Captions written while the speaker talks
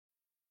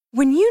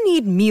When you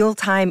need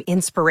mealtime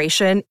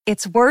inspiration,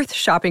 it's worth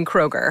shopping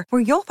Kroger,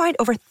 where you'll find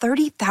over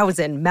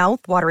 30,000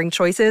 mouth-watering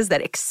choices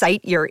that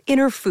excite your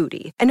inner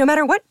foodie. And no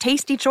matter what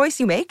tasty choice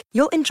you make,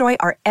 you'll enjoy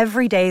our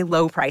everyday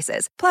low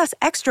prices, plus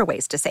extra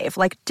ways to save,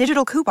 like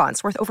digital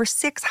coupons worth over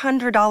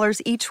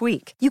 $600 each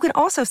week. You can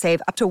also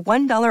save up to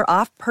 $1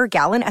 off per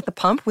gallon at the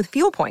pump with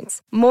fuel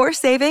points. More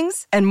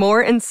savings and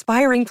more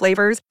inspiring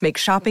flavors make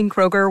shopping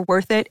Kroger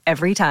worth it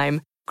every time.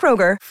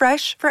 Kroger,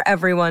 fresh for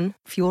everyone.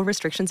 Fuel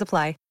restrictions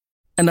apply.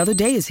 Another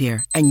day is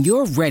here, and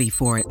you're ready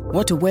for it.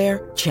 What to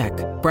wear? Check.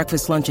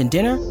 Breakfast, lunch, and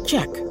dinner?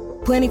 Check.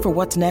 Planning for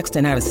what's next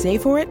and how to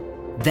save for it?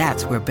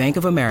 That's where Bank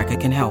of America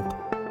can help.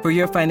 For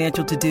your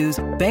financial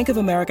to-dos, Bank of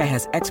America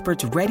has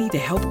experts ready to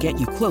help get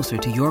you closer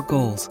to your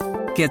goals.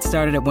 Get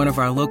started at one of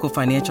our local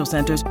financial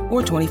centers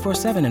or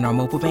 24/7 in our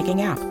mobile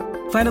banking app.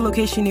 Find a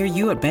location near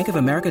you at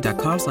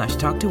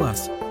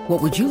bankofamerica.com/talktous. What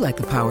would you like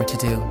the power to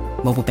do?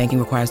 Mobile banking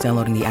requires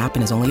downloading the app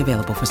and is only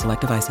available for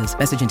select devices.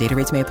 Message and data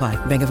rates may apply.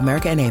 Bank of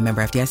America N.A.,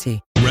 member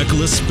FDIC.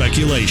 Reckless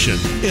speculation.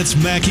 It's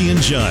Mackey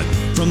and Judd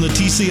from the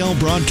TCL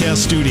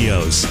Broadcast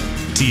Studios.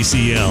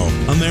 TCL,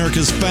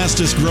 America's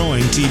fastest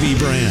growing TV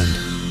brand.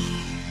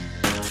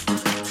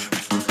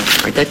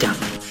 Write that down.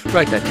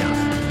 Write that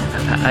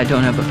down. I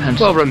don't have a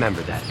pencil. Well,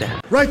 remember that,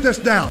 Dan. Write this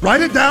down.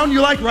 Write it down.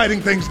 You like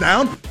writing things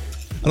down.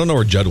 I don't know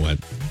where Judd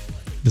went.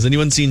 Has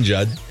anyone seen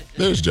Judd?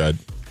 There's Judd.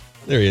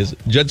 There he is.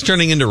 Judd's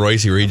turning into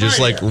Royce, where he just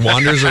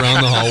wanders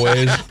around the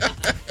hallways.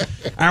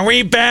 Are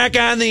we back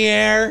on the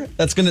air?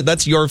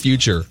 That's your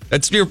future.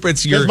 It's your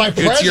present.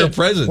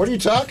 What are you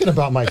talking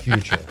about, my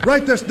future?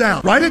 Write this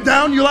down. Write it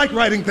down. You like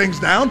writing things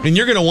down. And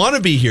you're going to want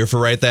to be here for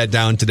Write That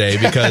Down today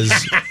because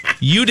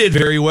you did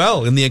very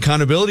well in the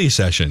accountability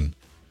session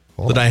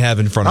that I have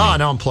in front of me.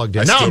 Now I'm plugged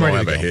in. I Now still I'm don't ready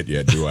have to a go. hit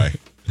yet, do I?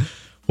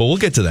 Well, we'll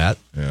get to that.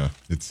 Yeah,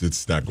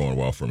 it's not going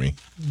well for me.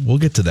 We'll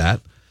get to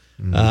that.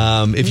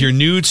 If you're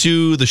new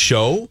to the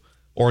show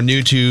or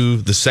new to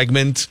the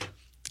segment,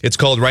 it's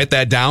called Write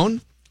That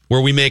Down,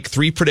 where we make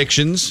 3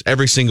 predictions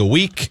every single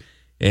week,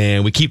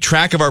 and we keep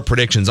track of our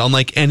predictions,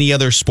 unlike any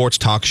other sports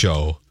talk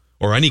show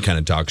or any kind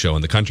of talk show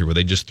in the country where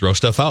they just throw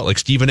stuff out. Like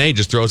Stephen A.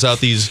 just throws out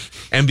these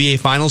NBA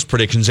Finals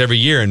predictions every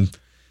year,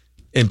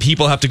 and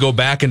people have to go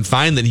back and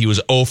find that he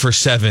was 0 for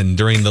 7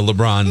 during the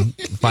LeBron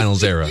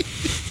Finals era.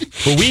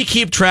 But we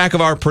keep track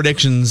of our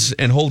predictions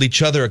and hold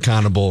each other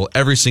accountable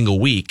every single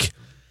week.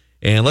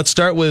 And let's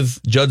start with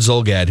Judd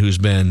Zulgad, who's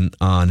been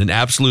on an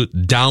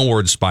absolute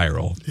downward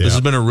spiral. Yeah. This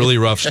has been a really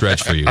rough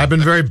stretch for you. I've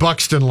been very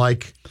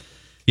Buxton-like.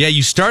 Yeah,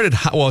 you started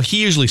hot. Well,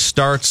 he usually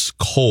starts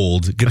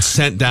cold, gets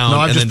sent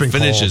down, and then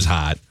finishes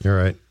hot. You're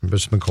right. I've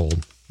just been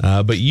cold.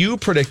 But you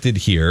predicted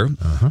here.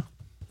 Let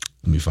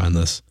me find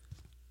this.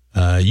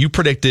 You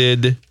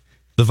predicted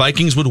the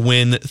Vikings would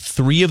win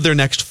 3 of their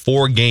next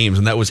 4 games,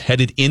 and that was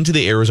headed into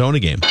the Arizona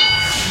game.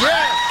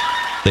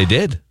 Yeah! They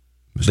did.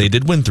 They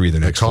did win 3 of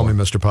their next 4. They call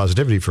me Mr.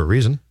 Positivity for a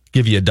reason.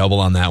 Give you a double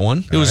on that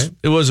one.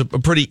 It was a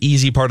pretty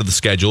easy part of the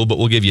schedule, but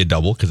we'll give you a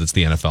double because it's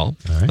the NFL.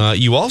 Right.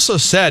 You also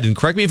said, and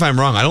correct me if I'm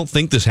wrong, I don't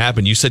think this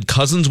happened. You said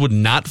Cousins would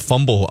not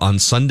fumble on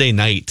Sunday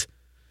night,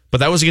 but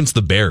that was against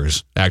the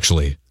Bears,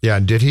 actually. Yeah,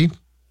 and did he?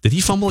 Did he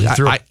fumble? He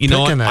threw a pick in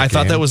that I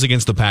thought game. that was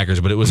against the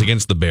Packers, but it was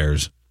against the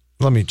Bears.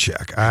 Let me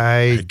check.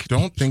 I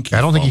don't think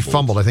he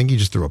fumbled. I think he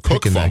just threw a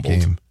pick in that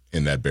game.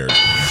 In that Bears.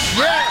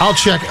 I'll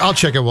check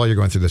it while you're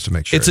going through this to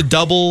make sure. It's a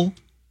double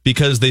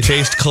because they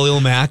faced Khalil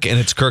Mack and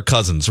it's Kirk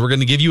Cousins. So we're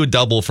going to give you a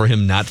double for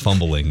him not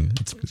fumbling.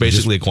 It's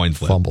basically a coin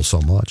flip. Fumble so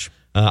much.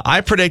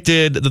 I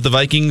predicted that the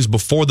Vikings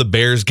before the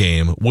Bears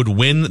game would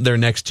win their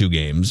next 2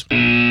 games.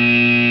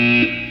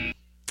 I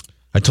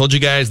told you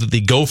guys that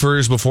the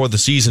Gophers before the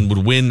season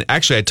would win.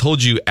 Actually, I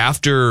told you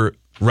after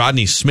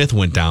Rodney Smith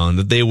went down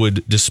that they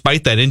would,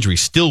 despite that injury,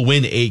 still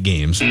win 8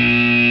 games.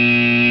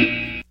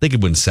 They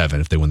could win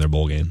 7 if they win their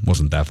bowl game.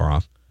 Wasn't that far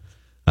off.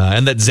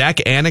 And that Zach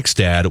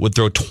Annexstad would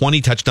throw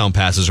 20 touchdown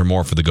passes or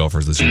more for the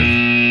Gophers this year.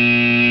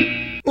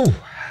 Ooh.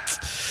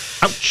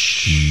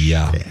 Ouch.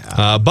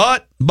 Yeah.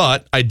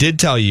 But I did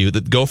tell you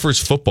that Gophers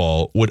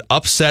football would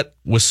upset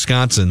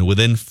Wisconsin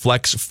within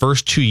Fleck's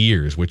first 2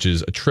 years, which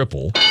is a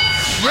triple.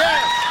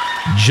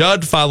 Yeah.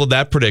 Judd followed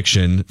that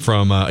prediction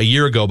from a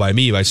year ago by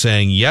me by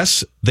saying,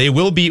 yes, they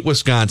will beat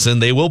Wisconsin.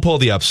 They will pull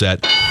the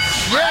upset.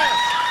 Yeah.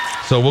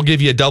 So we'll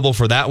give you a double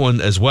for that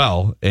one as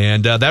well.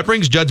 And that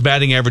brings Judd's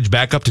batting average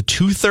back up to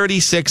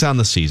 236 on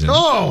the season.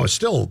 Oh,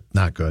 still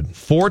not good.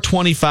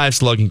 425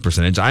 slugging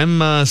percentage.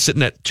 I'm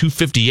sitting at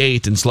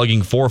 258 and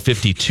slugging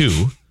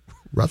 452.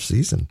 Rough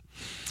season.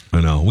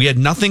 I know. We had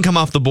nothing come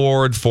off the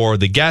board for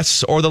the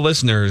guests or the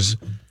listeners.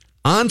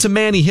 On to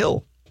Manny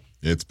Hill.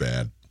 It's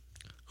bad.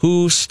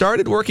 Who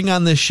started working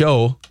on this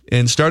show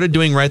and started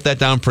doing Write That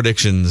Down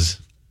predictions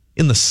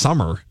in the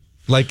summer.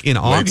 Like in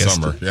August. Late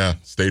summer, yeah.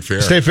 State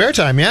Fair. State Fair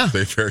time, yeah.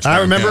 State Fair time.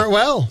 I remember it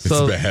well. It's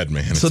bad,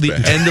 man. It's so the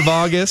bad. end of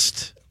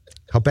August.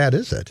 How bad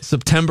is it?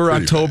 September,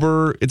 Pretty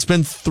October. Bad. It's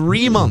been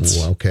 3 months.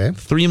 Ooh, okay.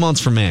 3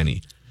 months for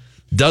Manny.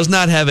 Does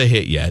not have a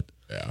hit yet.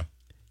 Yeah.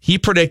 He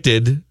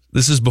predicted,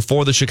 this is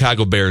before the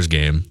Chicago Bears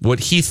game, what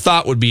he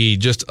thought would be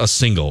just a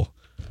single.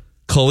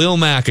 Khalil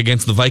Mack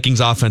against the Vikings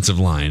offensive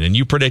line, and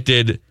you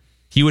predicted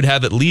he would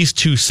have at least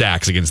 2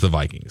 sacks against the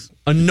Vikings.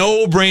 A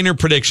no-brainer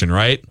prediction,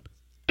 right?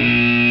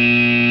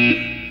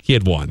 He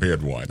had 1. He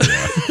had 1,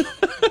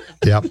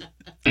 yeah.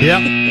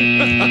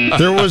 Yep.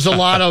 There was a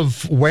lot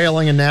of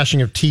wailing and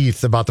gnashing of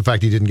teeth about the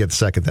fact he didn't get the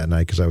second that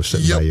night because I was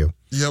sitting by you.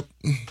 Yep.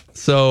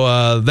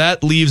 So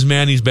that leaves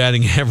Manny's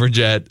batting average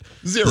at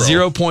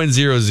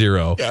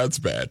 0.00. Yeah, it's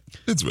bad.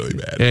 It's really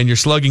bad. And you're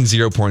slugging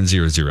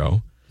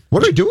 0.00.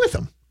 What do we do with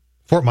him?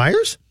 Fort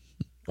Myers?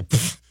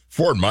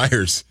 Fort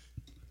Myers.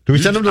 Do we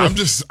send him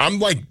to I'm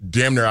like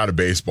damn near out of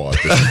baseball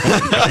at this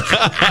point.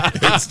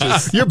 Like, it's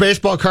just, your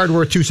baseball card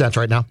worth 2 cents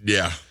right now?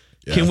 yeah.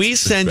 Can we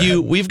send you?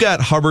 We've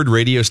got Hubbard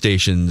radio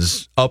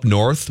stations up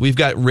north. We've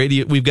got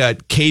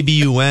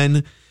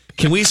KBUN.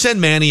 Can we send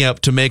Manny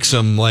up to make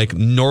some like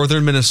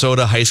northern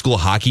Minnesota high school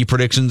hockey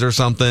predictions or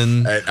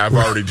something? I've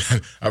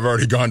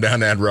already gone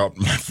down that route.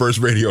 My first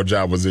radio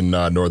job was in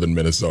northern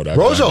Minnesota.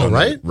 Roseau,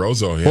 right?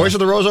 Roseau, yeah. Voice of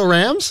the Roseau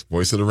Rams?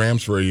 Voice of the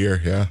Rams for a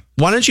year, yeah.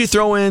 Why don't you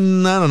throw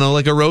in, I don't know,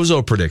 like a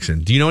Roseau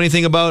prediction? Do you know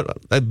anything about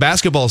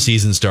basketball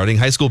season starting?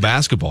 High school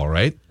basketball,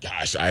 right?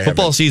 Gosh,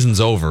 football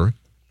season's over.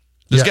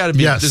 There's got to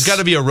be yes. There's got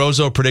to be a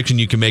Roseau prediction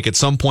you can make at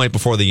some point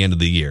before the end of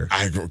the year.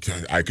 I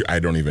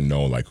don't even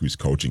know like who's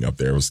coaching up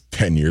there. It was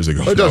 10 years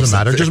ago. It doesn't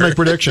matter. Just make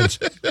predictions.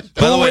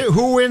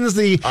 Who wins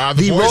the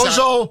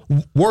Roseau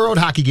World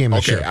Hockey Game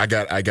this year? Okay,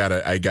 I got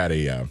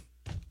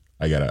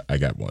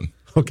one.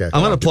 Okay,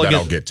 I'm gonna plug in.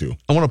 I'll get to.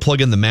 I want to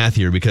plug in the math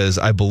here because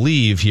I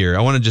believe here.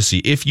 I want to just see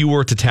if you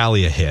were to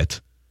tally a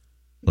hit.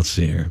 Let's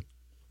see here.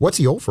 What's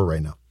he 0 for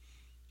right now?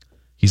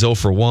 He's 0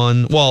 for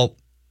 1. Well,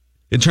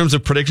 in terms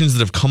of predictions that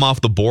have come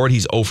off the board,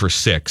 he's 0 for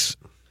 6.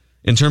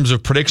 In terms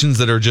of predictions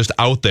that are just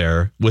out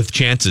there with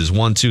chances,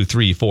 1, 2,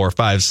 3, 4,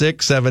 5,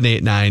 6, 7,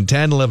 8, 9,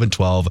 10, 11,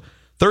 12,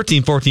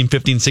 13, 14,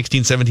 15,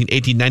 16, 17,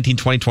 18, 19,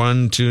 20,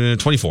 21,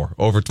 24.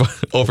 Over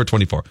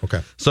 24.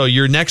 Okay. So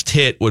your next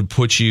hit would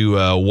put you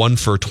 1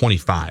 for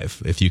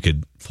 25 if you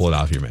could pull it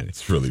off here, man.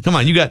 It's really Come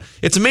on,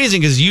 it's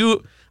amazing because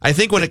I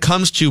think when it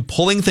comes to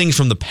pulling things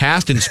from the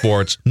past in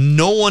sports,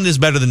 no one is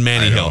better than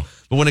Manny Hill.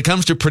 But when it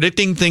comes to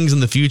predicting things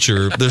in the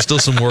future, there's still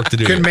some work to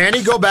do. Can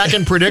Manny go back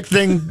and predict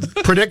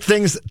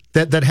things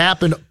that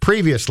happened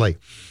previously?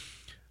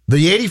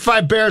 The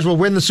 85 Bears will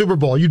win the Super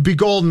Bowl. You'd be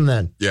golden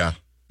then. Yeah.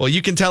 Well,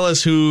 you can tell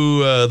us who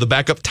the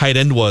backup tight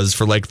end was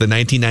for like the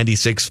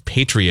 1996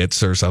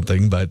 Patriots or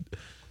something, but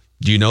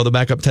do you know the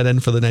backup tight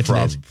end for the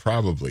 1990s?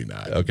 Probably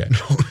not. Okay.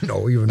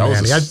 No, even that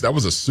Manny. that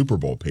was a Super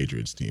Bowl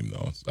Patriots team,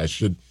 though.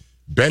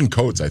 Ben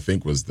Coates, I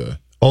think, was the.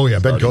 Oh, yeah.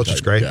 Ben Coates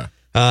is great. Yeah.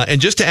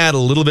 And just to add a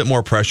little bit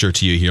more pressure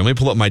to you here, let me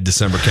pull up my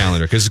December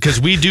calendar because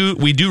we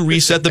do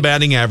reset the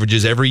batting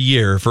averages every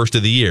year, first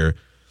of the year.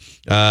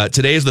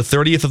 Today is the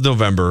 30th of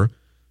November.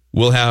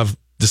 We'll have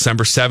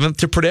December 7th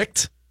to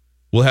predict.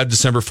 We'll have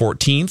December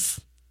 14th,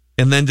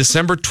 and then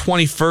December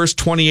 21st,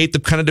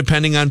 28th, kind of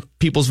depending on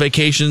people's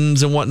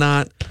vacations and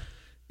whatnot.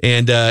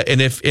 And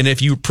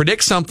if you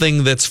predict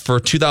something that's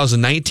for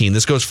 2019,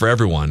 this goes for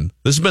everyone.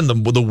 This has been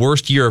the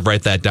worst year of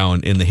Write That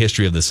Down in the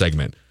history of the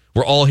segment.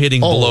 We're all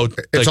hitting below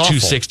like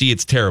 260.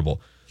 It's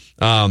terrible.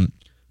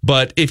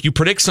 But if you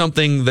predict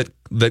something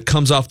that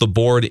comes off the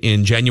board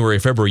in January,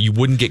 February, you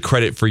wouldn't get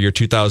credit for your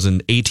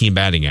 2018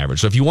 batting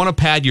average. So if you want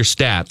to pad your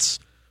stats,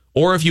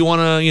 or if you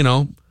want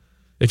to,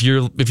 if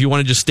you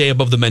want to just stay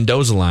above the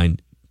Mendoza line,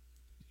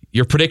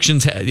 your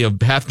predictions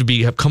have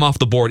to come off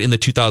the board in the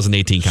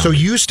 2018 calendar. So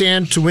you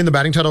stand to win the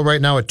batting title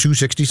right now at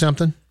 260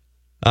 something?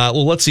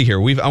 Well, let's see here.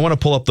 I want to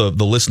pull up the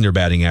listener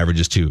batting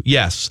averages too.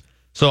 Yes.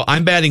 So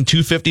I'm batting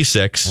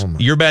 256.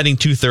 You're batting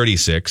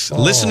 236.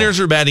 Listeners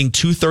are batting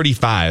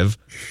 235.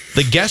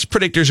 The guest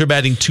predictors are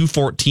batting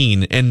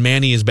 214, and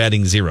Manny is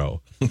batting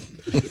 0.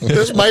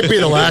 This might be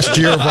the last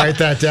year of Write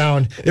That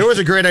Down. It was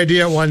a great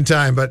idea at one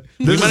time, but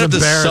this we might is have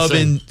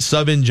embarrassing. to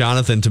sub in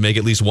Jonathan to make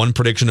at least one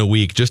prediction a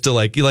week, just to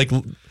like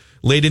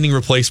late inning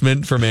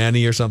replacement for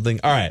Manny or something.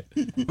 All right.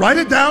 Write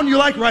it down. You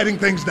like writing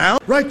things down.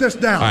 Write this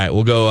down. All right,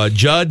 we'll go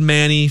Judd,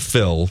 Manny,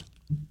 Phil,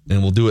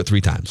 and we'll do it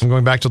 3 times. I'm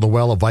going back to the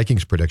well of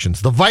Vikings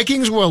predictions. The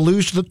Vikings will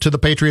lose to the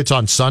Patriots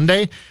on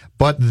Sunday,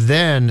 but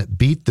then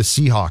beat the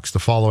Seahawks the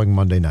following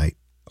Monday night.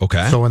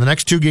 Okay. So in the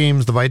next 2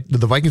 games, the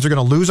Vikings are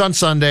going to lose on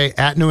Sunday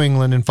at New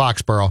England in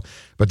Foxborough,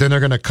 but then they're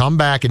going to come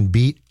back and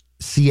beat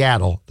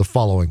Seattle the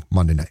following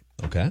Monday night.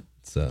 Okay.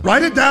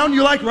 Write it down.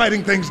 You like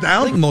writing things I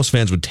down. think most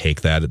fans would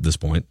take that at this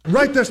point.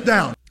 Write this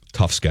down.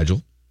 Tough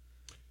schedule.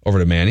 Over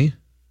to Manny.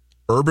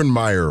 Urban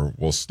Meyer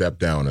will step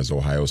down as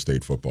Ohio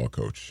State football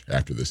coach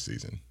after this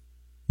season.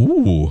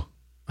 Ooh.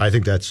 I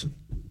think that's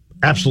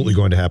absolutely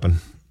going to happen.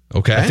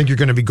 Okay. I think you're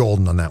going to be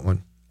golden on that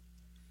one.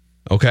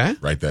 Okay.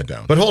 Write that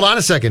down. But hold on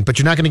a second. But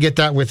you're not going to get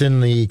that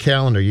within the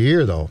calendar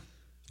year, though.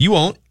 You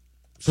won't.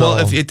 So well,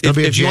 if it'll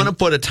be you want to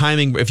put a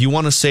timing, if you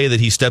want to say that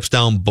he steps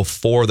down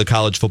before the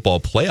college football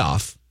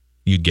playoff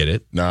you'd get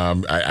it.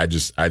 No, I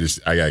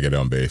gotta get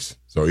on base.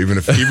 So even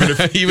if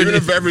everything even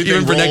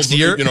for rolls, next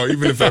year,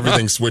 even if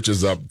everything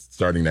switches up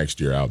starting next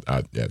year,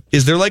 yeah.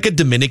 Is there like a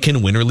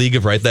Dominican Winter League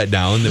of Write That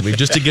Down that we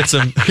just to get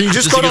some? Can you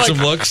just go to get like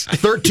some looks?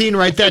 13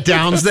 Write That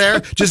Downs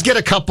there? Just get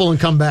a couple and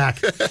come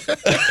back.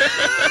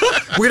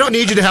 We don't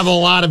need you to have a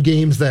lot of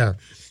games there.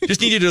 Just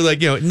need you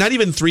to not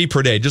even 3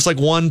 per day, just like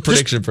one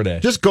prediction per day.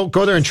 Just go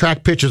there and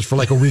track pitches for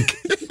like a week.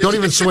 Don't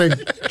even swing.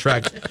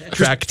 Track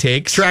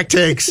takes. Track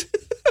takes.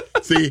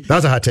 See, that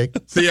was a hot take.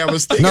 See, I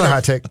was thinking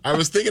hot take. I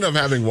was thinking of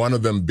having one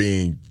of them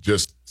being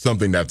just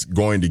something that's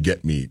going to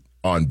get me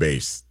on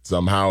base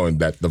somehow, and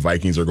that the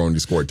Vikings are going to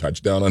score a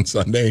touchdown on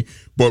Sunday.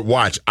 But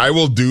watch, I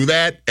will do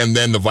that, and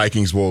then the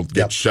Vikings will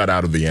get shut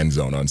out of the end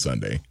zone on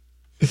Sunday.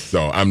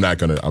 So I'm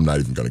not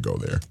even gonna go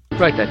there.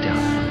 Write that down.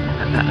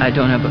 I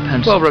don't have a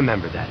pencil. Well,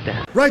 remember that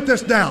then. Write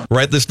this down.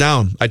 Write this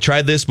down. I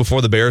tried this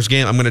before the Bears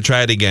game. I'm going to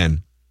try it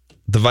again.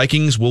 The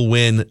Vikings will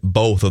win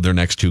both of their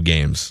next 2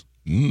 games.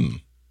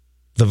 The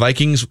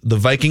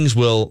Vikings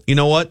will, you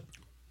know what?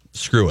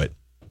 Screw it.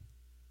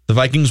 The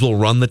Vikings will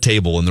run the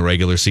table in the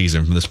regular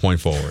season from this point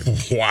forward.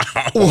 Wow.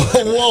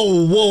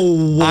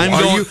 Whoa.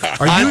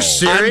 Are you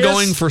serious? I'm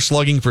going for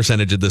slugging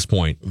percentage at this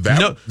point.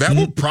 That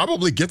will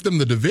probably get them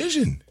the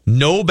division.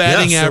 No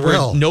batting Yes, it average.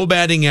 will. No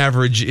batting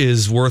average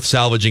is worth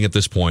salvaging at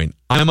this point.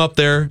 I'm up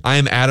there. I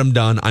am Adam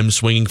Dunn. I'm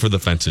swinging for the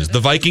fences. The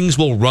Vikings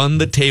will run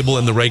the table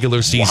in the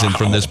regular season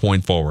from this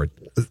point forward.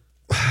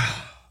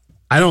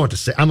 I don't know what to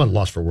say. I'm at a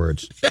loss for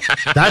words.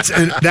 That's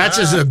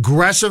as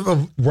aggressive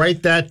of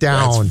write that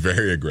down. That's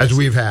very aggressive. As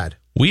we've had.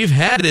 We've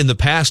had in the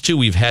past too.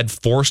 We've had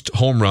forced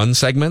home run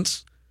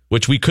segments,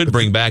 which we could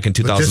bring back in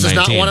 2019. This is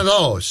not one of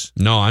those.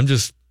 No, I'm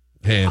just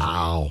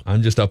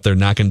up there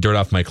knocking dirt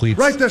off my cleats.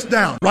 Write this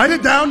down. Write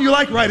it down. You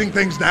like writing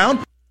things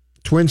down.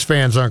 Twins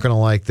fans aren't going to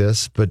like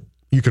this, but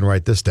you can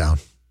write this down.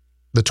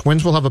 The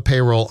Twins will have a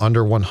payroll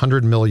under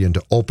 $100 million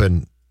to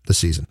open the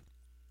season.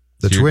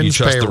 The Twins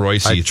you trust payroll. the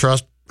Royce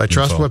I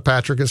trust what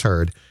Patrick has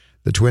heard.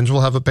 The Twins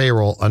will have a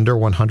payroll under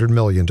 $100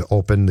 million to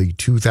open the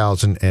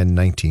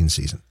 2019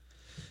 season.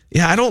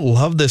 Yeah, I don't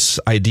love this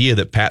idea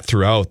that Pat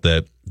threw out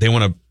that they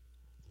want to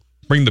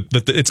bring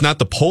it's not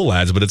the poll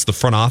ads, but it's the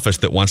front office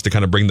that wants to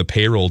kind of bring the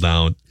payroll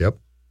down. Yep.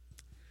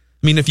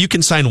 I mean, if you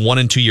can sign 1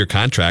 and 2 year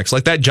contracts,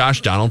 like that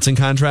Josh Donaldson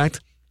contract,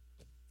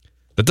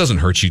 that doesn't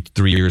hurt you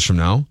 3 years from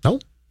now. No.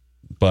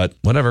 But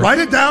whatever. Write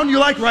it down. You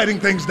like writing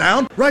things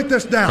down. Write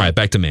this down. All right,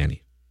 back to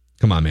Manny.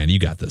 Come on, Manny, you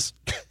got this.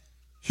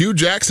 Hugh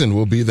Jackson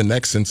will be the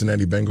next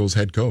Cincinnati Bengals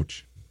head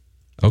coach.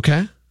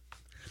 Okay.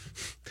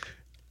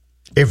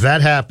 If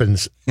that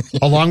happens,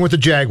 along with the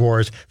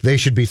Jaguars, they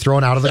should be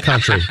thrown out of the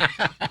country.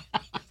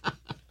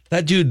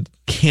 That dude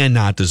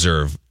cannot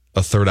deserve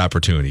a third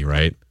opportunity,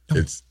 right?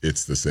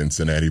 It's the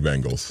Cincinnati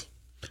Bengals.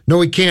 No,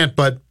 he can't,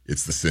 but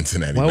it's the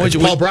Cincinnati Why Bengals. would you,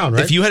 Paul Brown,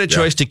 right? If you had a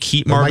choice to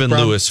keep Marvin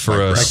Lewis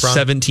for a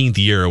 17th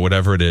year or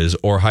whatever it is,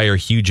 or hire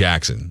Hugh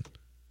Jackson,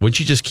 wouldn't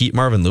you just keep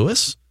Marvin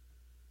Lewis?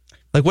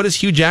 Like, what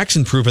has Hugh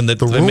Jackson proven that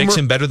makes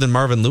him better than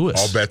Marvin Lewis?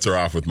 All bets are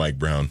off with Mike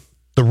Brown.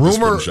 The rumor this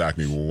wouldn't shock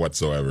me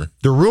whatsoever.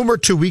 The rumor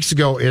 2 weeks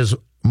ago is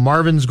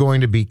Marvin's going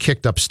to be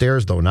kicked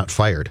upstairs, though, not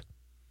fired.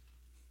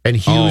 And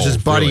Hughes, his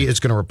buddy, is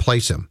going to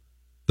replace him.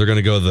 They're going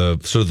to go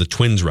the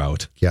Twins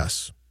route.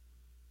 Yes.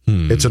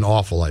 It's an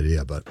awful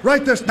idea, but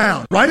write this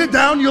down. Write it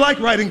down. You like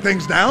writing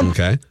things down.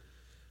 Okay.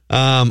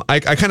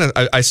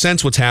 I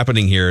sense what's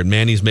happening here.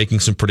 Manny's making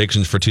some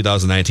predictions for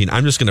 2019.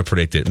 I'm just going to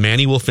predict it.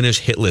 Manny will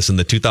finish hitless in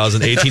the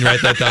 2018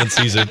 Write That Down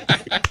season.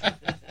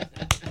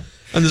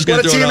 I'm just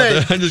going to throw it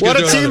out there. What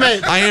a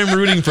teammate. I am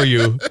rooting for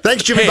you.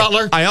 Thanks, Jimmy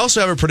Butler. I also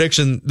have a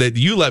prediction that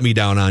you let me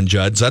down on,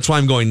 Judd. So that's why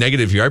I'm going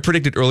negative here. I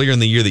predicted earlier in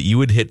the year that you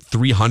would hit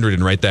 300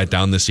 and Write That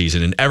Down this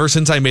season. And ever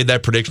since I made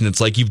that prediction,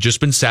 it's like you've just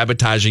been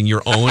sabotaging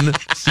your own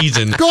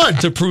season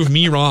to prove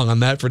me wrong on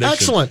that prediction.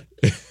 Excellent.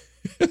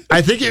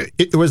 I think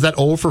it was that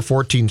 0 for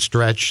 14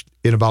 stretch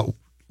in about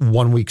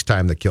 1 week's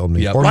time that killed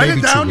me. Yep. Or Write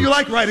maybe it down. 2 weeks. You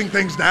like writing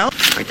things down.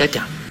 Write that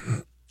down.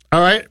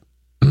 All right.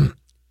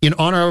 In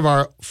honor of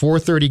our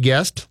 4:30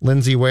 guest,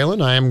 Lindsay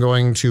Whalen, I am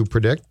going to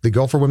predict the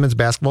Gopher women's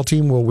basketball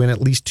team will win at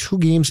least 2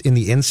 games in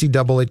the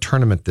NCAA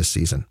tournament this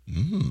season.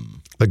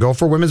 The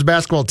Gopher women's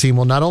basketball team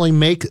will not only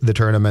make the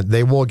tournament,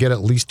 they will get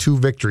at least 2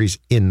 victories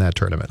in that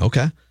tournament.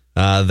 Okay.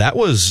 That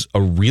was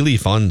a really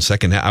fun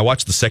second half. I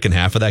watched the second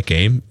half of that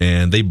game,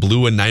 and they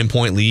blew a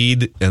 9-point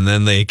lead, and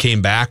then they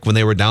came back when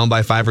they were down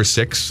by 5 or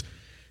 6,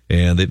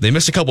 and they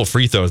missed a couple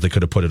free throws. They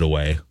could have put it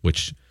away,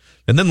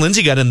 and then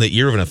Lindsay got in the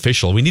ear of an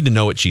official. We need to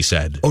know what she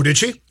said. Oh, did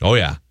she? Oh,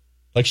 yeah.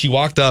 Like she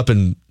walked up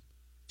and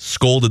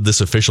scolded this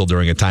official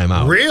during a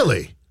timeout.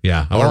 Really?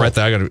 Yeah. I want to write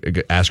that. I got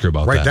to ask her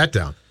about that. Write that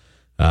down.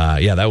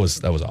 Yeah, that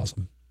was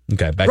awesome.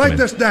 Okay, back Write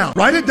this down.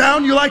 Write it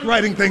down. You like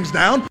writing things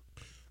down.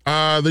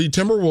 The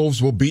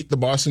Timberwolves will beat the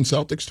Boston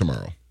Celtics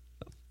tomorrow.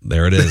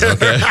 There it is.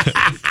 Okay.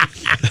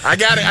 I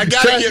got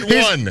to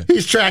get one.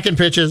 He's tracking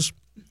pitches.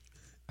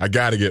 I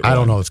got to get one. I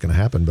don't know what's going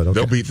to happen, but okay.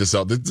 They'll beat the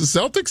Celtics. The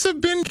Celtics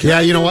have been Yeah,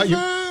 you know what?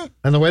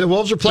 And the way the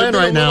Wolves are playing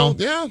right now.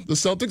 Yeah, the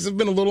Celtics have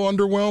been a little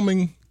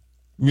underwhelming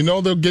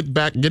they'll get it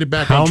back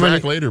on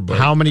track later. But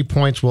how many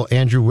points will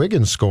Andrew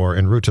Wiggins score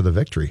en route to the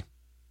victory?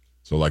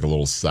 So like a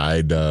little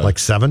side, like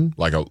 7,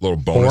 like a little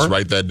bonus. 4,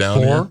 write that down.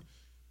 4, here.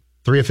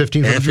 3 of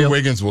 15. Andrew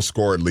Wiggins will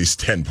score at least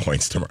 10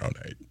 points tomorrow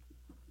night.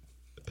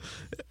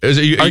 Are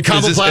you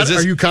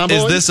comboing?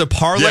 Is this a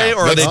parlay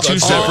or are they two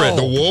separate?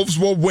 The Wolves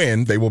will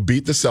win. They will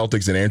beat the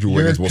Celtics, and Andrew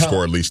Wiggins will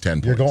score at least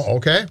 10 points. You're going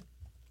okay.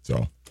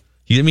 So,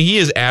 he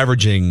is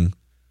averaging.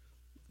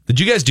 Did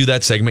you guys do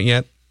that segment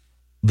yet?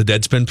 The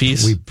Deadspin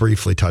piece. We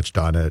briefly touched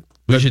on it.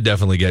 We should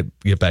definitely get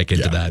back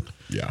into that.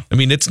 Yeah. I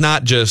mean, it's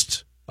not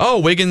just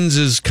Wiggins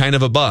is kind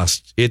of a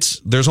bust.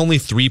 There's only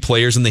 3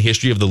 players in the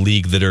history of the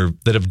league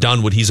that have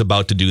done what he's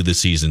about to do this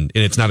season,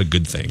 and it's not a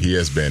good thing. He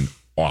has been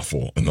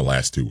awful in the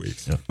last 2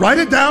 weeks. Yeah. Write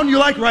it down. You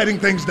like writing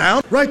things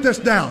down. Write this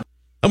down.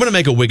 I'm going to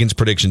make a Wiggins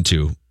prediction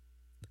too.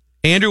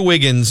 Andrew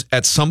Wiggins,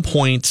 at some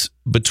point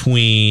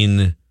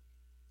between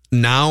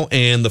now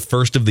and the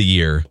first of the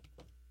year,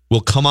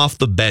 will come off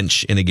the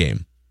bench in a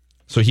game.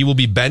 So he will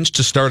be benched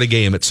to start a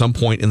game at some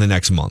point in the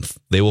next month.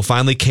 They will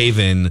finally cave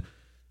in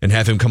and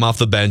have him come off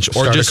the bench,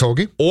 or start just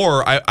Kogi?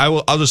 Or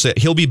I'll just say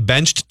he'll be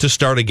benched to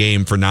start a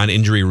game for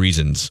non-injury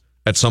reasons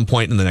at some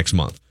point in the next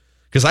month.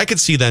 Because I could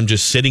see them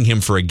just sitting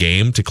him for a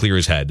game to clear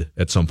his head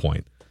at some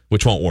point,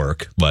 which won't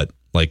work, but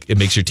it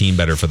makes your team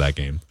better for that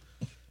game.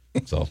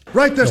 So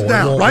write this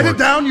down. Write it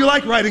down. You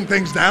like writing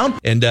things down.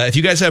 And if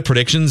you guys have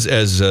predictions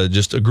as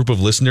just a group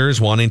of listeners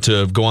wanting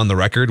to go on the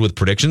record with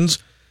predictions,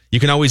 you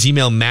can always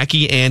email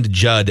Mackey and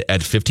Judd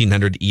at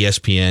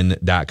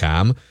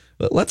 1500ESPN.com.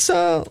 But let's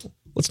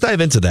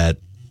dive into that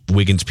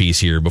Wiggins piece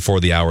here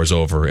before the hour's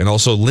over. And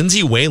also,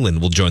 Lindsay Whalen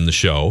will join the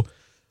show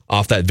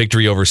off that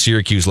victory over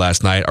Syracuse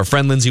last night. Our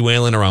friend Lindsay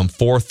Whalen around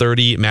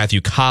 4:30. Matthew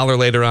Collar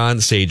later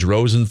on. Sage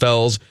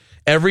Rosenfels.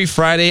 Every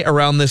Friday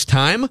around this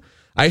time,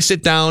 I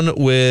sit down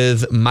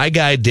with my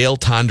guy Dale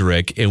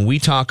Tonderick, and we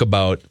talk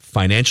about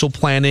financial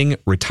planning,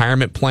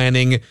 retirement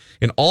planning,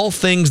 and all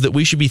things that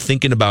we should be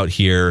thinking about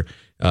here,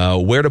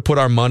 where to put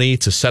our money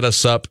to set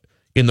us up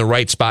in the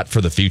right spot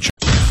for the future.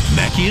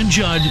 Mackey and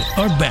Judd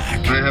are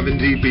back. I have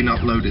indeed been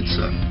uploaded,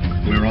 sir.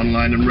 We're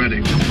online and ready.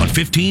 On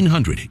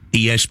 1500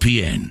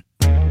 ESPN.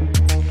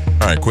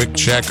 All right, quick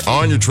check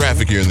on your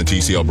traffic here in the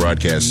TCL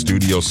broadcast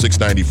studio.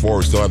 694,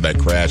 we still have that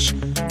crash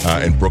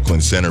in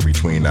Brooklyn Center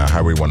between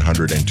Highway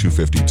 100 and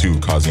 252,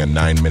 causing a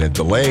 9-minute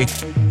delay.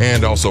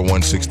 And also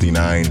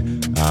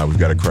 169, we've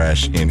got a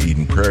crash in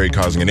Eden Prairie,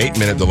 causing an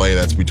 8-minute delay.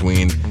 That's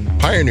between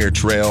Pioneer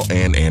Trail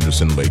and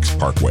Anderson Lakes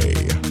Parkway.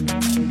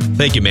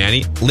 Thank you,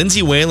 Manny.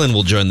 Lindsay Whalen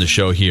will join the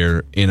show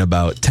here in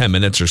about 10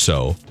 minutes or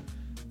so.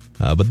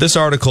 But this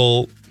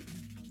article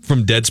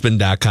from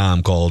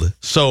Deadspin.com called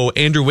 "So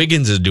Andrew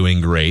Wiggins is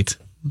Doing Great"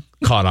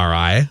 caught our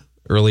eye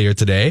earlier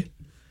today.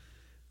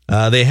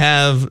 They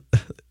have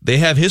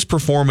his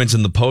performance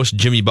in the post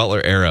Jimmy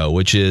Butler era,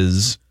 which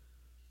is,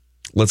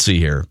 let's see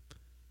here,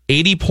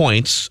 80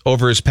 points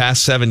over his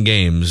past 7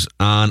 games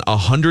on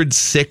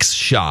 106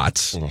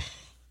 shots,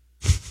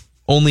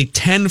 only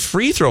 10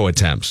 free throw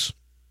attempts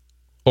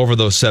over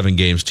those 7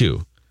 games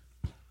too.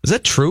 Is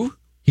that true?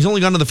 He's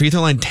only gone to the free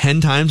throw line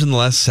 10 times in the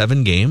last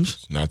 7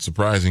 games? Not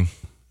surprising.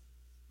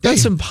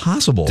 That's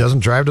impossible. Doesn't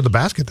drive to the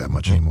basket that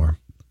much anymore.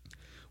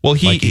 Well,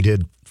 he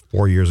did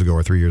 4 years ago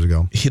or 3 years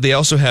ago. They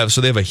also have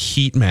a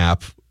heat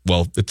map.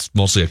 Well, it's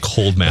mostly a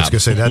cold map. I was going to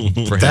say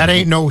that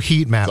ain't no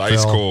heat map. It's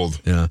ice cold.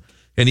 Yeah.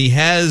 And he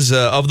has,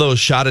 of those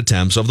shot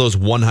attempts, of those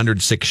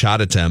 106 shot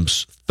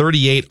attempts,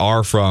 38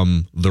 are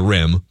from the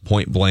rim,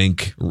 point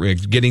blank,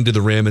 getting to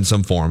the rim in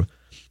some form.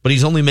 But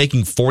he's only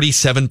making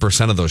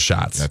 47% of those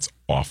shots. That's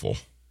awful.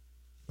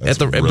 That's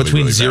between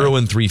really 0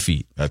 and 3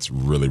 feet. That's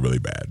really, really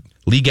bad.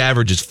 League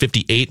average is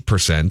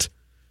 58%,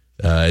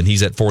 and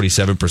he's at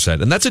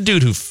 47%. And that's a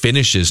dude who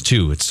finishes,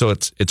 too.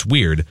 It's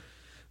weird.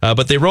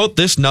 But they wrote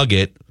this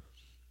nugget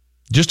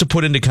just to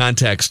put into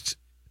context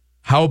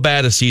how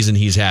bad a season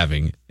he's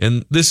having.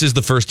 And this is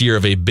the first year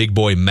of a big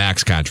boy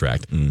max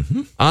contract.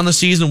 Mm-hmm. On the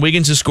season,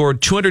 Wiggins has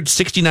scored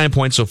 269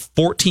 points, so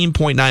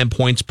 14.9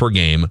 points per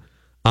game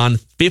on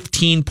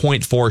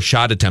 15.4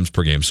 shot attempts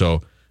per game.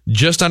 So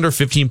just under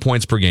 15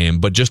 points per game,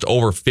 but just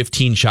over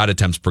 15 shot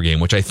attempts per game,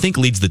 which I think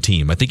leads the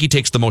team. I think he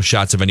takes the most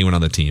shots of anyone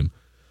on the team.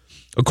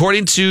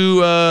 According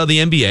to the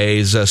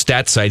NBA's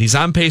stats site, he's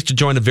on pace to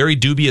join a very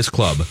dubious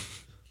club.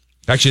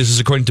 Actually, this is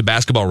according to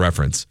Basketball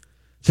Reference.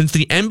 Since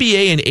the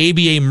NBA and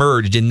ABA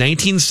merged in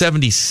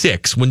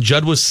 1976, when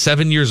Judd was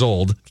 7 years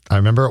old. I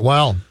remember it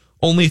well.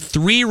 Only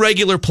 3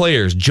 regular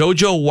players,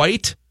 JoJo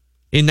White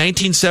in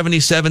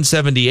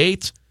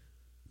 1977-78,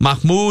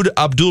 Mahmoud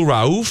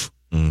Abdul-Rauf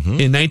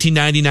in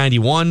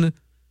 1990-91,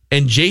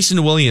 and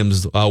Jason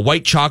Williams,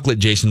 White Chocolate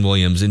Jason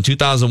Williams in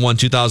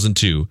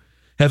 2001-2002,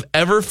 have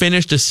ever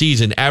finished a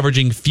season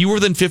averaging fewer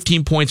than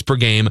 15 points per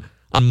game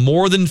on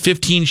more than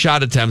 15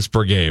 shot attempts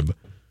per game.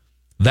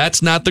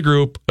 That's not the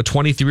group a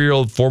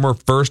 23-year-old former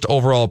first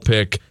overall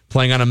pick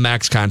playing on a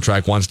max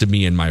contract wants to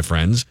be in, my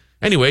friends.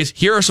 Anyways,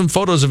 here are some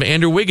photos of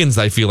Andrew Wiggins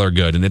I feel are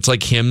good, and it's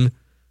like him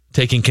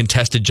taking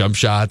contested jump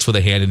shots with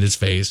a hand in his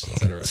face,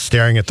 etc.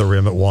 Staring at the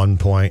rim at one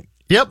point.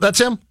 Yep, that's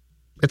him.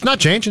 It's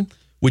not changing.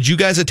 Would you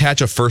guys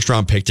attach a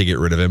first-round pick to get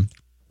rid of him?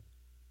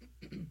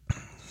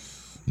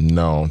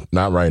 No,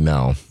 not right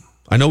now.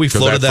 I know we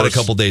floated that a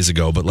couple days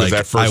ago, but like,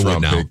 that first I would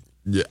round now.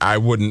 pick, I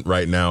wouldn't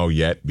right now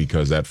yet,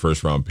 because that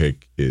first-round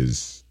pick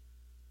is,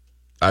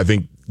 I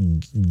think,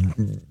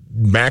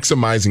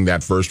 maximizing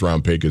that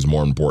first-round pick is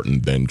more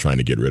important than trying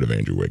to get rid of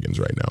Andrew Wiggins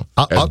right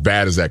now. As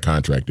bad as that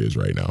contract is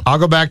right now. I'll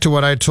go back to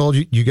what I told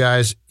you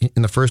guys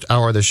in the first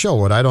hour of the show.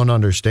 What I don't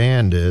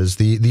understand is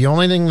the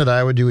only thing that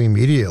I would do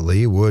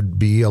immediately would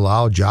be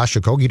allow Josh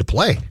Okogie to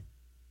play.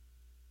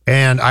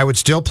 And I would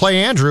still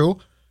play Andrew,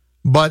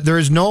 but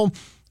there's no...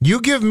 You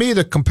give me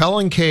the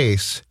compelling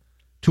case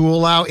to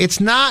allow... It's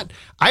not...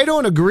 I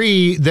don't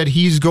agree that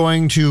he's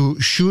going to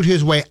shoot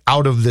his way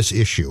out of this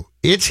issue.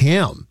 It's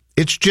him.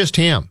 It's just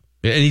him.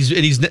 And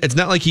it's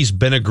not like he's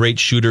been a great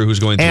shooter who's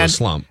going through a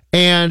slump.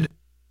 And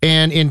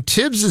in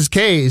Tibbs'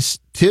 case,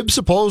 Tibbs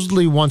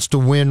supposedly wants to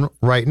win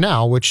right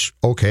now, which,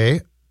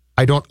 okay,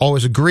 I don't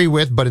always agree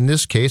with, but in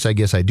this case, I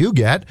guess I do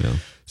get. Yeah.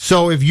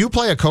 So if you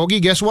play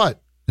Okogie, guess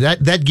what?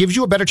 That gives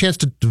you a better chance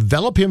to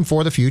develop him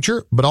for the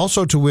future, but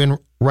also to win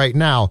right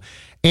now.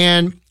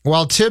 And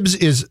while Tibbs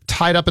is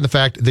tied up in the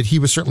fact that he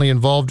was certainly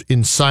involved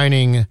in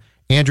signing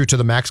Andrew to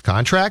the max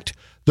contract,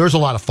 there's a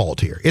lot of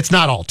fault here. It's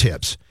not all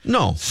Tibbs.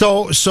 No.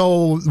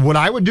 So what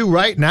I would do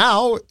right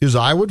now is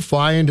I would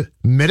find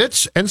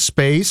minutes and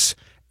space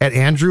at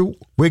Andrew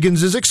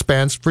Wiggins'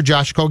 expense for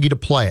Josh Okogie to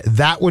play.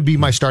 That would be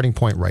my starting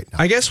point right now.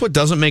 I guess what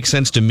doesn't make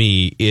sense to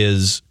me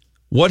is,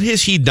 what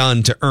has he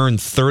done to earn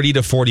 30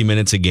 to 40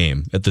 minutes a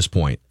game at this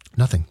point?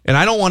 Nothing. And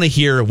I don't want to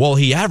hear, well,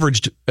 he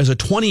averaged, as a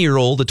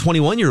 20-year-old, a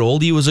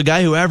 21-year-old, he was a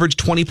guy who averaged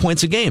 20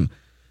 points a game.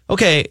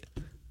 Okay,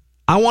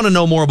 I want to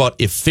know more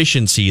about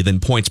efficiency than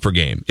points per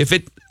game. If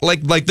it,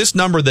 like this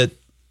number that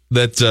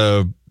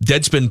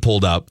Deadspin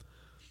pulled up,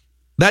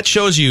 that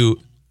shows you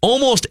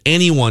almost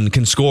anyone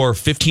can score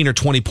 15 or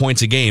 20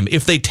 points a game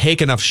if they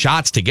take enough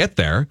shots to get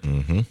there.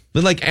 Mm-hmm.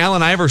 But like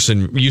Allen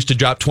Iverson used to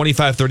drop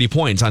 25, 30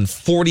 points on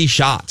 40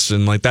 shots.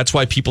 And like that's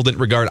why people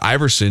didn't regard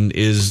Iverson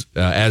as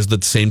the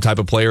same type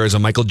of player as a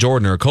Michael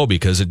Jordan or a Kobe,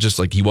 because it just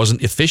like he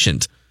wasn't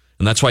efficient.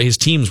 And that's why his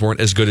teams weren't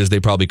as good as they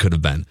probably could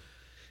have been.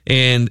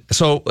 And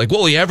so like,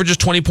 well, he averages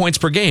 20 points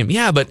per game.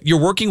 Yeah, but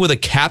you're working with a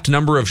capped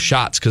number of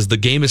shots because the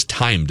game is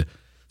timed.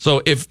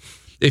 So if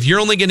you're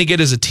only going to get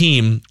as a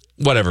team,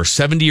 whatever,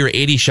 70 or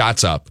 80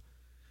 shots up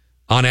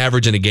on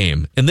average in a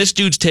game, and this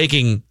dude's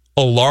taking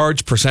a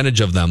large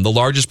percentage of them, the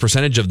largest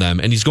percentage of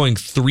them, and he's going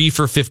 3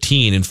 for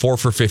 15 and 4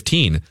 for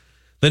 15,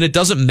 then it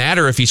doesn't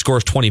matter if he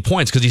scores 20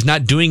 points because he's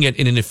not doing it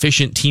in an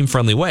efficient,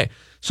 team-friendly way.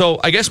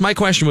 So I guess my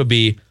question would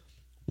be,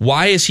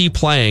 why is he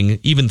playing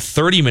even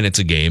 30 minutes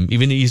a game?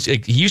 Even he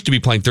used to be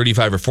playing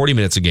 35 or 40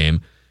 minutes a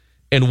game.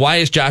 And why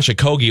is Josh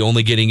Okogie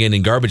only getting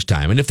in garbage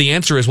time? And if the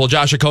answer is, well,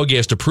 Josh Okogie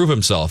has to prove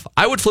himself,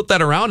 I would flip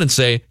that around and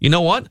say, you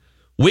know what?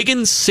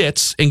 Wiggins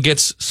sits and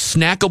gets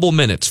snackable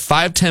minutes,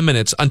 5-10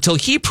 minutes, until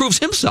he proves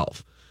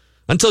himself,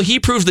 until he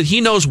proves that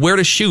he knows where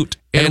to shoot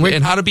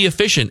and how to be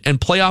efficient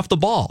and play off the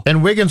ball.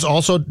 And Wiggins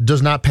also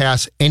does not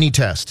pass any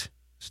test.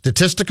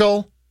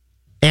 Statistical,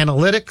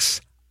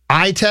 analytics,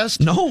 eye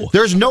test. No.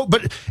 There's no,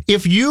 but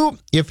if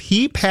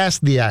he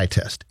passed the eye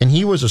test and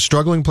he was a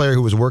struggling player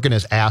who was working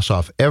his ass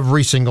off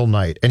every single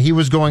night and he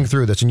was going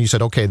through this and you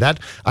said, okay, that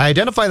I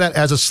identify that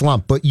as a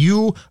slump, but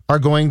you are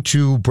going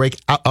to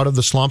break out of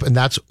the slump, and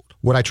that's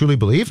what I truly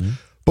believe. Mm-hmm.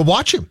 But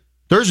watch him.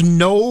 There's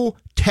no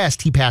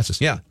test he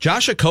passes. Yeah.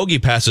 Josh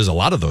Okogie passes a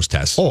lot of those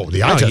tests. Oh,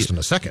 the eye test in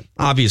a second.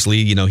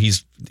 Obviously,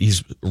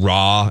 he's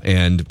raw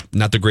and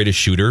not the greatest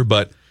shooter,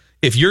 but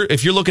if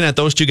you're looking at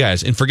those two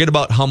guys and forget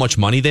about how much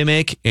money they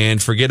make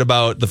and forget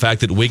about the fact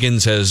that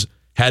Wiggins has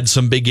had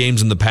some big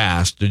games in the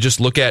past, to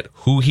just look at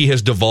who he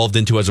has devolved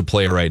into as a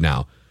player right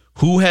now.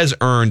 Who has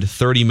earned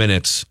 30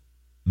 minutes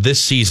this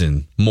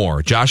season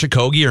more, Josh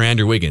Okogie or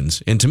Andrew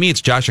Wiggins? And to me,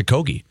 it's Josh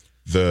Okogie.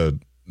 The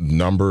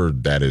number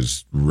that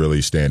is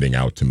really standing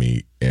out to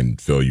me, and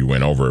Phil, you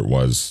went over it,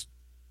 was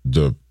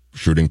the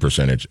shooting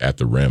percentage at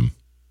the rim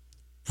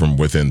from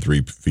within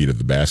 3 feet of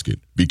the basket.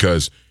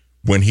 Because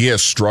when he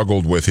has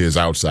struggled with his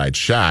outside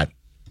shot,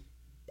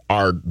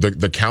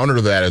 the counter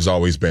to that has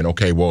always been,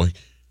 okay, well,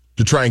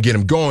 to try and get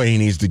him going, he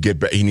needs to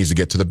get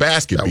to the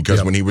basket,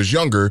 because when he was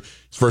younger,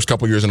 his first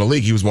couple years in the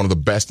league, he was one of the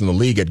best in the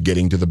league at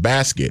getting to the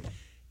basket.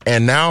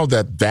 And now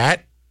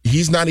that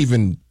he's not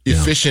even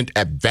efficient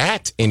at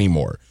that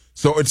anymore.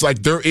 So it's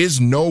like there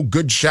is no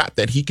good shot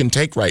that he can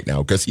take right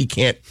now because he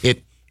can't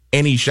hit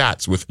any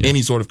shots with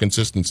any sort of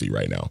consistency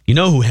right now. You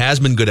know who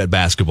has been good at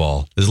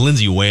basketball is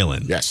Lindsay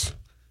Whalen. Yes.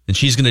 And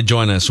she's going to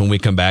join us when we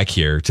come back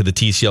here to the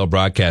TCL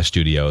broadcast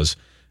studios.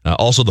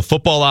 Also, the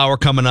football hour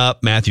coming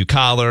up. Matthew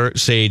Collar,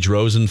 Sage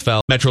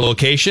Rosenfeld, Metro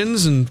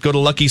locations, and go to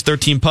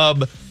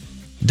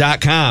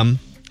Lucky'sThirteenPub.com.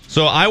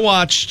 So I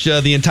watched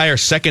the entire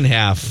second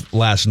half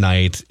last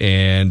night,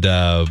 and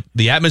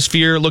the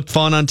atmosphere looked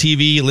fun on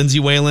TV. Lindsay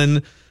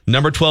Whalen,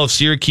 number 12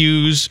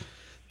 Syracuse,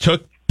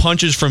 took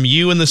punches from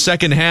you in the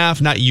second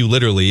half. Not you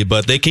literally,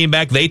 but they came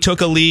back. They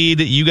took a lead.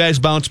 You guys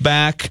bounced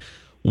back.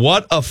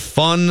 What a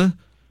fun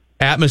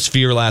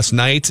atmosphere last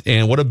night,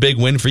 and what a big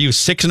win for you.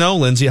 6-0,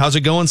 Lindsay. How's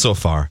it going so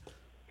far?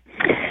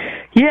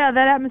 Yeah,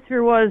 that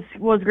atmosphere was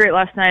great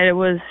last night. It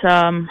was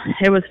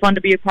fun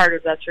to be a part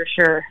of, that's for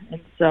sure. And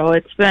so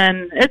it's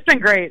been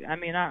great. I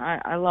mean,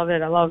 I love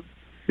it. I love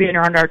being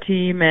around our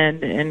team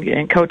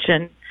and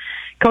coaching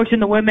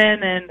the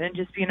women and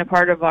just being a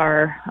part of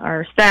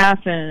our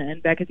staff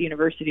and back at the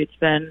university. It's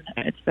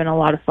been a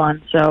lot of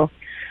fun. So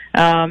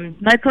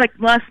nights like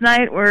last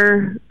night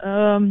were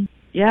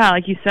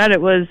like you said, it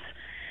was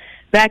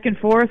back and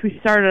forth. We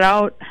started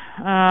out.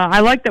 I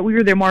like that we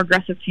were the more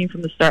aggressive team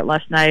from the start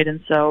last night, and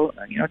so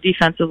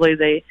defensively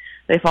they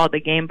followed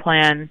the game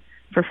plan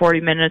for 40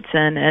 minutes,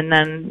 and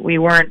then we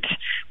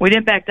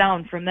didn't back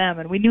down from them,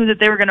 and we knew that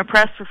they were going to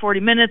press for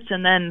 40 minutes,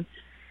 and then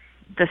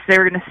they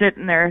were going to sit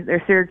in their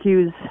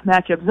Syracuse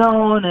matchup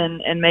zone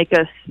and make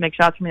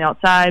shots from the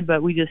outside,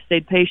 but we just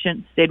stayed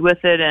patient, stayed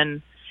with it,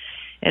 and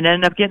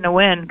ended up getting a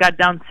win. Got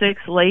down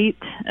 6 late,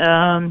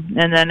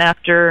 and then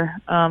after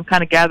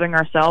kind of gathering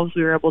ourselves,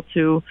 we were able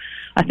to,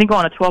 I think, go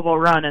on a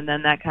 12-0 run, and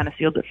then that kind of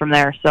sealed it from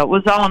there. So it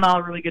was all in all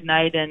a really good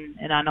night,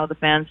 and I know the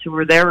fans who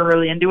were there were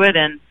really into it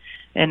and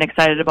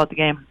excited about the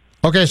game.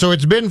 Okay, so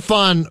it's been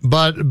fun,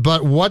 but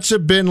what's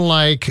it been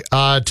like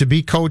to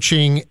be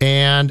coaching,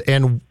 and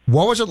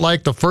what was it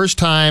like the first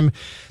time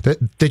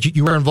that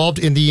you were involved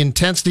in the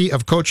intensity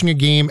of coaching a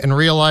game and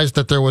realized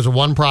that there was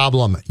one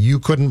problem: you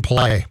couldn't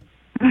play?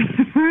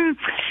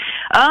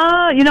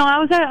 I've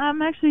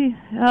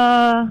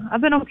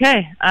been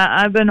okay.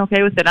 I've been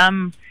okay with it.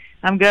 I'm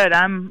good.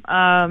 I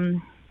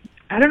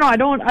don't know. I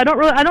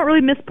don't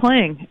really miss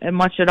playing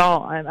much at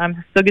all.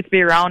 I'm still get to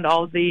be around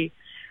all the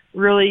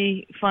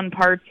really fun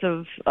parts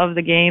of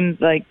the game,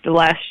 like the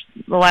last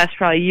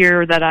probably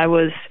year that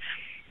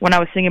when I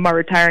was thinking about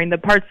retiring. The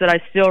parts that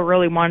I still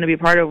really wanted to be a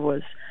part of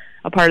was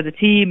a part of the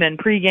team and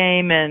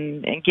pregame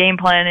and game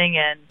planning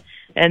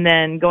and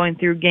then going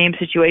through game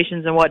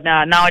situations and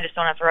whatnot. Now I just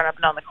don't have to run up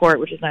and down the court,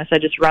 which is nice. I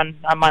just run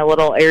on my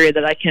little area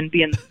that I can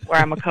be in where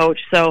I'm a coach.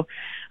 So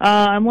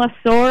I'm less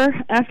sore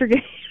after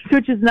games,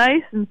 which is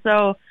nice. And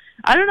so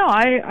I don't know.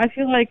 I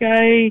feel like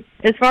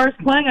as far as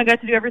playing, I got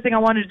to do everything I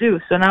wanted to do.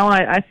 So now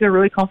I feel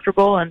really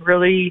comfortable and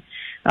really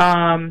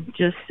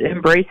just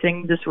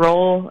embracing this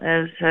role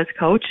as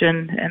coach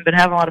and been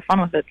having a lot of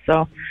fun with it.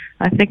 So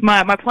I think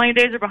my playing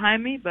days are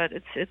behind me, but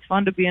it's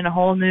fun to be in a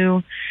whole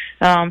new,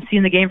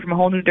 seeing the game from a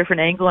whole new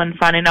different angle and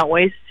finding out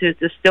ways to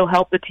still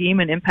help the team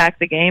and impact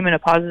the game in a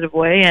positive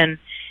way and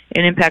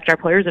impact our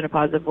players in a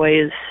positive way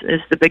is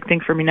the big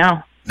thing for me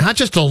now. Not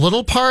just a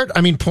little part.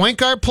 I mean, point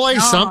guard play,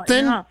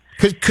 something. Yeah.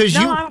 Because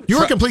you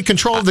were in complete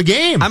control of the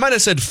game. I might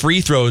have said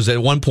free throws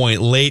at one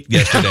point late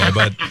yesterday,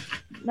 but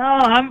no,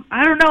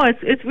 I don't know.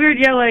 It's weird.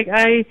 Yeah, like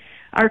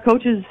our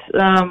coaches,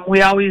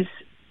 we always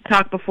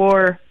talk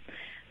before,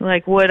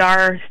 like, would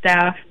our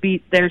staff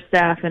beat their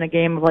staff in a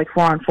game of like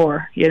 4-on-4,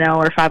 or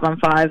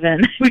 5-on-5,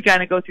 and we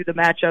kind of go through the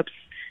matchups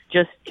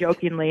just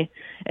jokingly.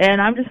 And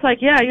I'm just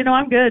like, yeah,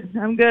 I'm good.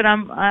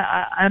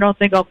 I don't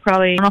think I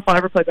don't know if I'll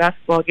ever play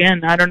basketball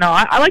again. I don't know.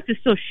 I like to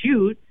still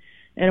shoot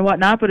and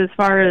whatnot, but as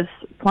far as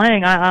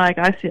playing, I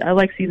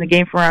like seeing the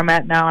game from where I'm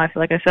at now. I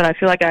feel like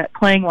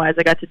playing wise,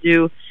 I got to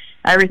do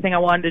everything I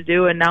wanted to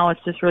do, and now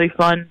it's just really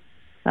fun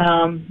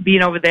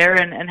being over there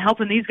and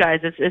helping these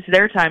guys. It's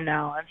their time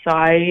now, and so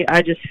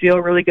I just feel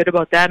really good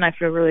about that, and I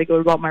feel really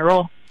good about my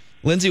role.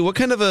 Lindsay, what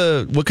kind of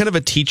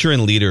a teacher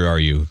and leader are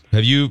you?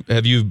 Have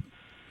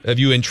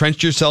you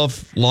entrenched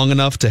yourself long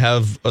enough to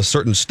have a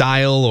certain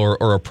style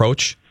or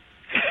approach?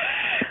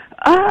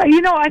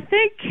 I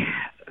think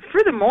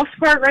for the most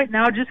part right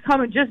now,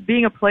 just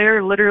being a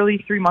player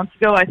literally 3 months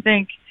ago, I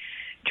think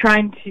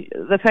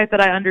the fact that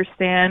I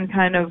understand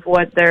kind of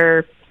what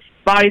their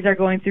bodies are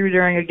going through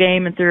during a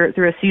game and through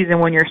a season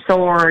when you're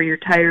sore or you're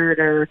tired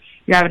or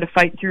you're having to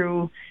fight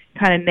through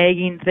kind of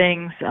nagging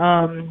things.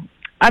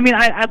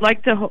 I'd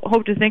like to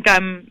hope to think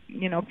I'm,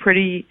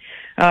 pretty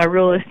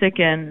realistic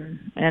and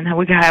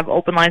we can have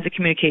open lines of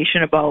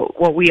communication about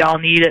what we all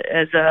need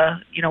as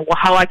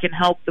how I can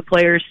help the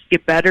players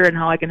get better and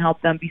how I can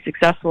help them be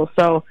successful.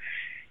 So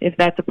if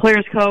that's a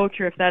player's coach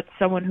or if that's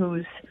someone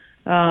who's,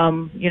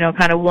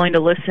 kind of willing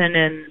to listen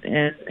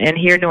and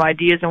hear new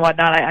ideas and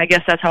whatnot, I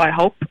guess that's how I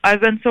hope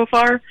I've been so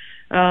far.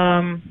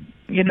 I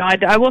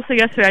will say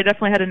yesterday I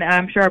definitely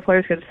I'm sure our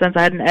players could sense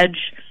I had an edge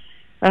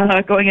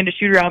going into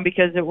shoot around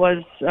because it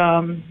was,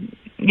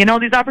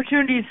 these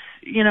opportunities,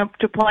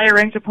 to play a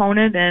ranked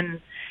opponent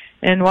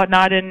and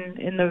whatnot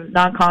in the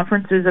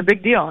non-conference is a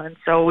big deal. And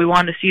so we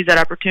wanted to seize that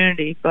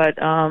opportunity. But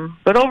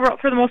overall,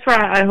 for the most part,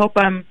 I hope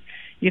I'm,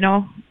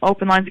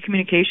 open lines of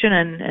communication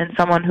and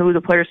someone who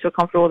the players feel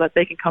comfortable that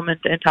they can come in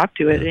and talk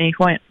to at any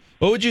point.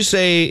 What would you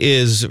say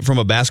is, from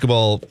a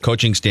basketball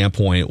coaching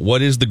standpoint,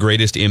 what is the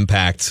greatest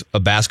impact a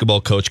basketball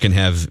coach can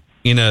have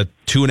in a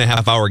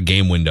 2.5-hour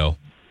game window?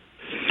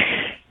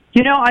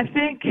 I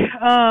think,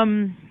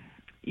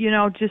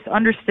 just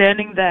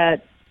understanding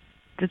that,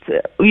 it's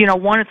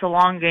a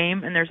long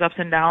game and there's ups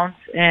and downs,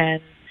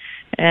 and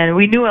And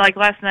we knew, like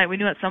last night, we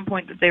knew at some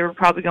point that they were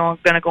probably going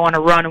to go on a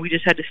run, and we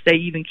just had to stay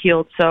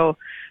even-keeled. So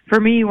for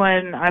me,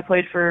 when I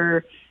played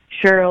for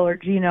Cheryl or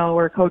Gino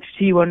or Coach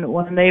T,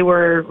 when they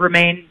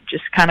remained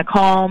just kind of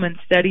calm and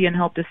steady and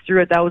helped us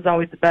through it, that was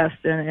always the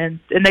best. And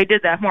they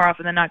did that more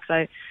often than not,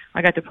 because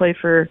I got to play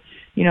for,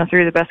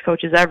 three of the best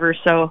coaches ever.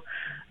 So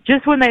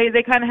just when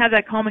they kind of have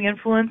that calming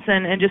influence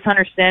and just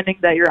understanding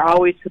that you're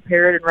always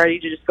prepared and ready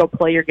to just go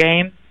play your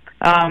game,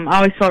 I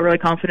always felt really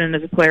confident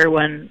as a player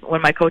when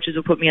my coaches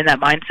would put me in that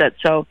mindset.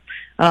 So,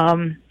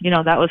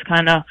 that was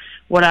kind of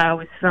what I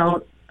always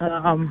felt,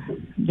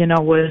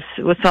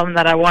 was something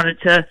that I wanted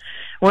to,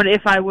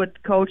 if I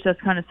would coach, that's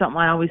kind of something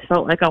I always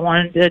felt like I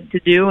wanted to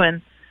do.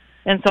 And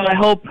so I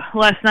hope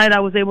last night I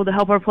was able to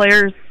help our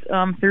players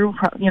through,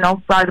 probably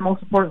the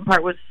most important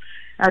part was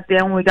at the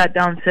end when we got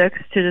down 6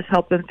 to just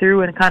help them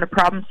through and kind of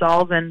problem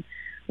solve, and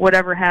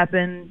whatever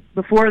happened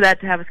before that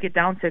to have us get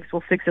down 6,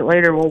 we'll fix it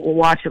later. We'll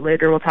watch it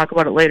later. We'll talk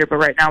about it later. But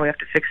right now we have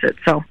to fix it.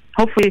 So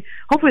hopefully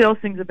those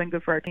things have been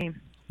good for our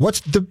team. What's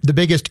the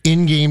biggest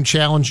in-game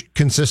challenge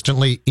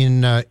consistently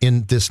in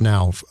this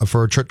now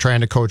for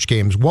trying to coach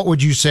games? What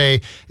would you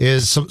say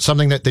is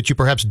something that you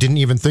perhaps didn't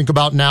even think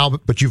about now,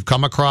 but you've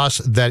come across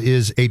that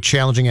is a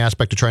challenging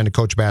aspect of trying to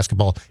coach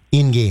basketball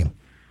in-game?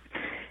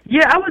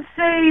 Yeah, I would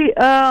say,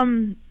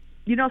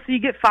 so you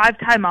get 5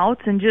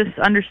 timeouts and just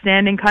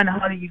understanding kind of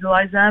how to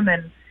utilize them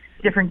in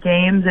different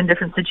games and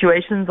different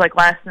situations. Like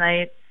last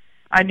night,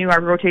 I knew our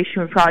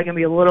rotation was probably going to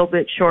be a little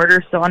bit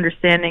shorter, so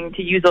understanding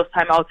to use those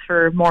timeouts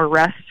for more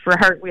rest.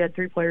 We had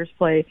 3 players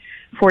play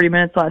 40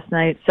 minutes last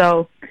night.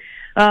 So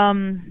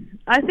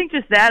I think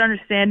just that,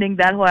 understanding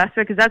that whole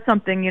aspect, because that's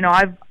something,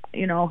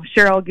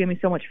 Cheryl gave me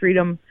so much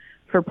freedom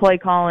for play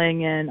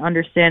calling and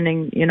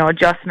understanding,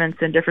 adjustments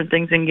and different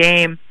things in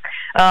game.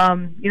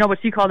 But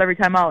she called every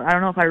timeout. I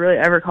don't know if I really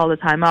ever called a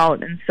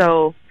timeout. And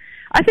so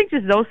I think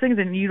just those things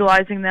and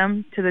utilizing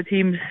them to the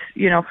team's,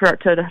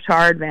 to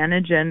our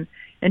advantage and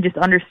just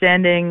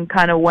understanding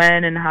kind of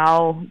when and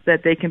how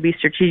that they can be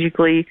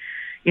strategically,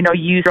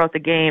 used throughout the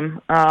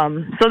game.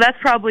 So that's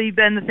probably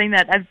been the thing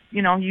that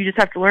you just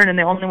have to learn, and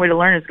the only way to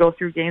learn is go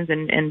through games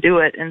and do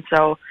it. And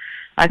so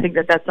I think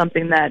that's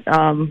something that,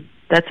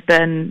 that's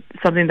been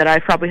something that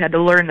I've probably had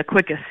to learn the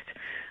quickest,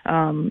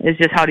 is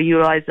just how to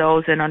utilize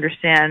those and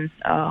understand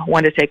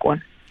when to take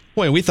one.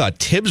 Boy, we thought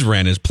Tibbs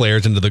ran his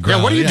players into the ground.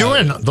 Yeah, what are you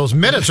doing? Those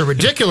minutes are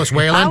ridiculous,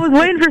 Waylon. I was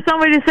waiting for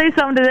somebody to say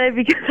something today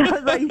because I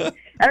was like,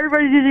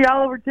 everybody's usually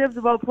all over Tibbs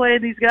about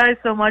playing these guys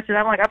so much, and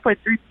I'm like, I played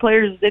 3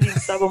 players, didn't even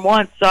sub them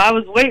once, so I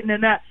was waiting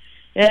in that.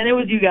 And it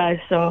was you guys,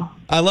 so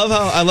I love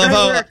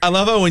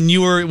how when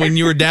you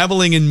were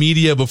dabbling in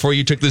media before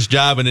you took this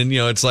job, and then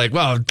it's like,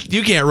 wow,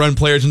 you can't run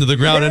players into the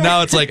ground, and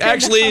now it's like,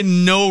 actually,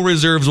 no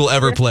reserves will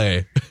ever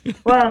play.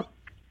 Well,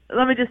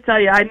 let me just tell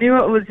you, I knew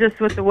it was just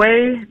with the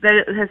way that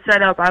it has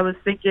set up. I was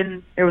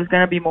thinking it was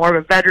going to be more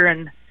of a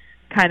veteran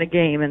kind of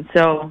game, and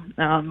so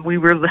we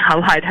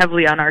relied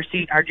heavily on our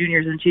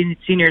juniors and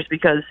seniors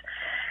because,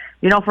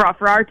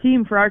 for our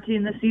team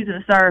this season,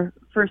 it's our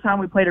first time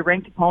we played a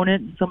ranked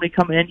opponent, and somebody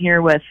coming in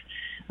here with,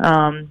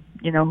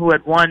 who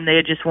had won. They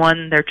had just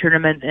won their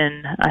tournament,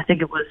 and I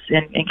think it was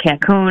in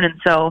Cancun,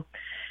 and so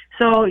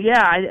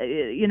yeah,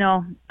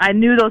 I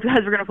knew those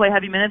guys were going to play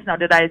heavy minutes. Now,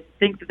 did I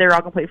think that they were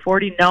all going to play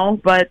 40? No,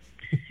 but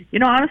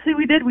honestly,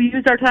 we did. We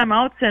used our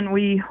timeouts, and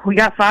we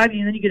got 5,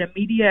 and then you get a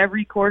media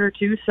every quarter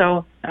too.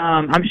 So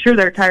I'm sure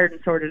they're tired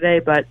and sore today,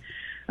 but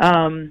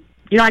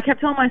I kept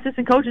telling my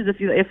assistant coaches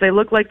if they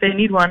look like they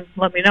need one,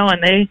 let me know.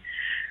 And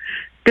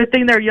good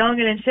thing they're young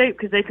and in shape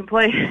because they can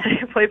play. They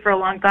can play for a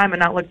long time and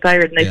not look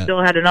tired. And they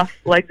still had enough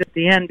legs at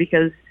the end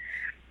because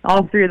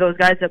all 3 of those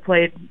guys that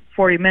played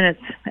 40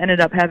 minutes ended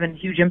up having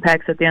huge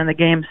impacts at the end of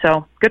the game.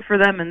 So good for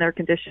them and their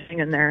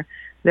conditioning and their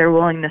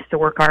willingness to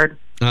work hard.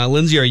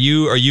 Lindsay, are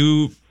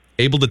you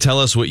able to tell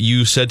us what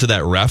you said to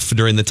that ref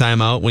during the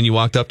timeout when you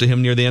walked up to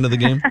him near the end of the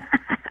game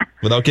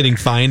without getting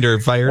fined or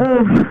fired?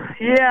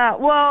 Yeah,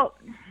 well,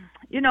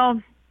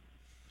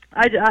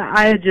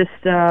 I had just,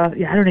 I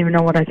don't even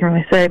know what I can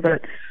really say,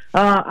 but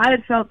I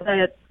had felt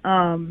that,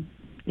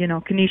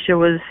 Kenesha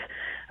was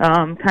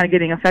kind of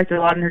getting affected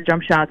a lot in her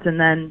jump shots, and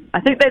then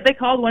I think they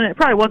called one. It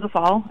probably was a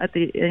foul at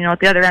the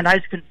other end. I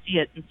just couldn't see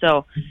it, and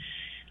so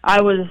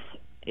I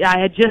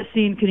had just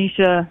seen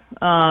Kenesha.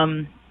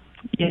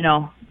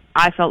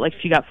 I felt like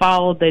she got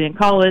fouled. They didn't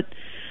call it.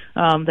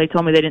 They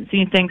told me they didn't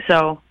see anything,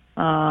 so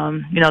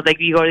you go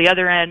to the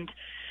other end,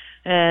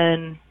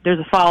 and there's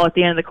a foul at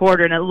the end of the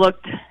quarter, and it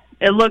looked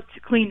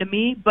clean to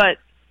me, but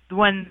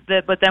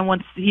then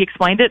once he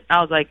explained it,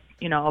 I was like,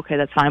 okay,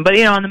 that's fine. But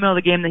in the middle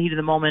of the game, the heat of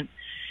the moment,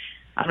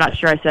 I'm not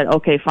sure I said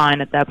okay,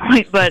 fine at that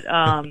point. But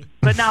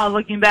now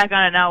looking back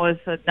on it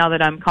now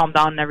that I'm calmed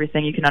down and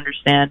everything, you can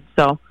understand.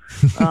 So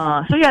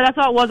yeah, that's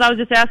all it was. I was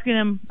just asking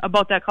him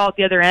about that call at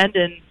the other end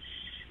and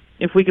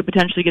if we could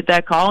potentially get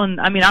that call. And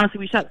I mean, honestly,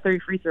 we shot 30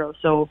 free throws,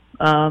 so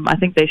I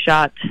think they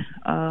shot.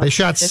 They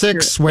shot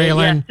 6,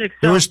 Waylon. Yeah, 6.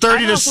 So, it was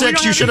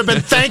 30-6. You should have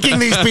been thanking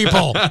these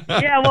people.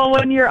 Yeah, well,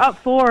 when you're up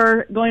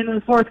 4 going into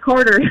the fourth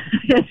quarter,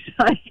 it's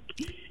like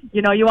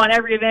you want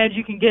every advantage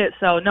you can get.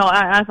 So no,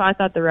 I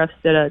thought the refs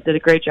did a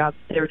great job.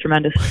 They were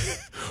tremendous.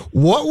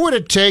 What would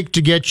it take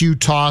to get you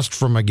tossed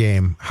from a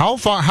game?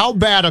 How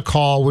bad a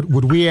call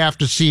would we have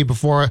to see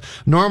before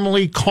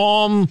normally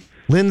calm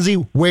Lindsay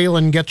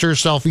Whalen gets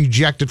herself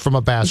ejected from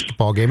a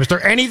basketball game? Is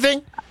there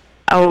anything?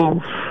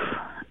 Oh,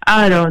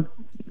 I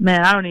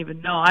don't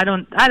even know.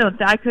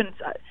 I couldn't.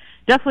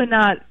 Definitely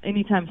not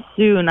anytime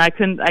soon. I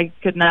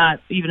could not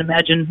even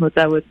imagine what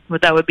that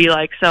would be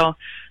like. So,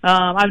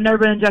 I've never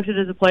been ejected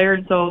as a player,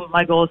 and so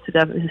my goal is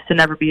to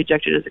never be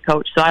ejected as a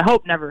coach. So I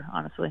hope never.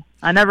 Honestly,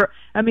 I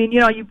mean,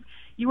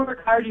 you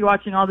work hard. You're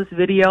watching all this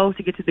video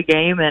to get to the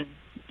game,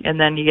 and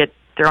then you get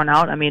thrown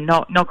out. I mean,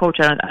 no coach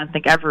I don't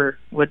think ever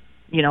would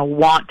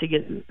want to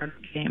get to the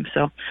game.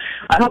 So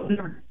I hope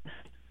never.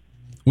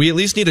 We at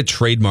least need a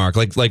trademark.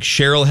 Like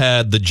Cheryl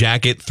had the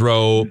jacket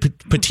throw.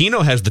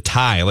 Patino has the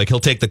tie. Like he'll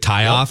take the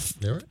tie off.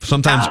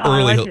 Sometimes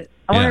early.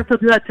 I wonder if he'll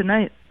do that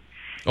tonight.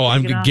 Oh,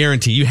 I'm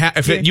guarantee you.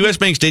 If U.S.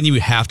 Bank Stadium,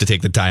 you have to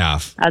take the tie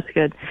off. That's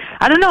good.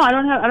 I don't know. I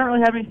don't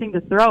really have anything to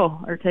throw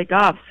or take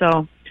off.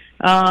 So,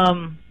 I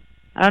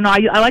don't know.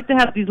 I like to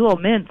have these little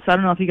mints. I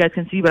don't know if you guys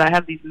can see, but I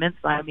have these mints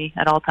by me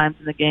at all times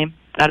in the game.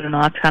 I don't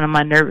know. That's kind of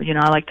my nerve.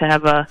 I like to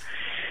have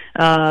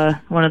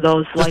one of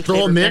those. Just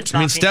throw a mint. I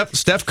mean,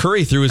 Steph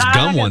Curry threw his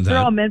gum one time.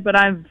 Throw a mint, but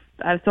I've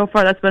so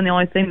far that's been the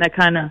only thing that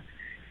kind of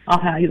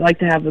you like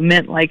to have a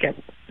mint like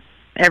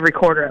every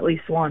quarter at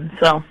least one.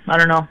 So I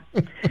don't know.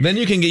 Then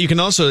you can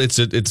also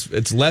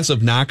it's less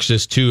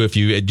obnoxious too if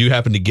you do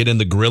happen to get in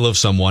the grill of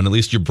someone. At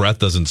least your breath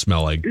doesn't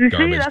smell like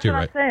garbage that's too, what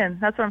right? I'm saying.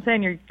 That's what I'm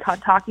saying. You're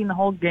talking the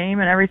whole game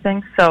and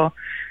everything. So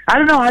I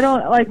don't know. I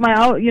don't like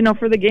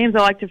for the games. I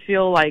like to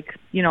feel like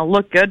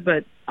look good,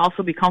 but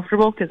also be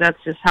comfortable because that's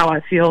just how I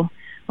feel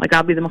like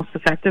I'll be the most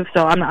effective.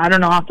 So I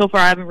don't know. So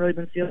far, I haven't really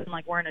been feeling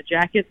like wearing a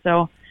jacket,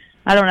 so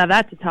I don't have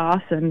that to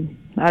toss, and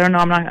I don't know.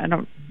 I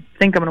don't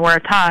think I'm going to wear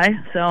a tie,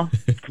 so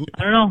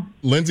I don't know.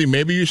 Lindsay,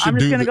 maybe you should. I'm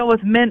just going to go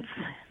with mints.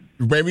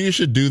 Maybe you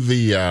should do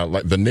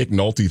the Nick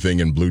Nolte thing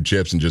in Blue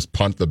Chips and just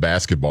punt the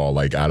basketball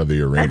out of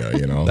the arena.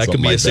 That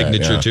could be a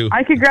signature too.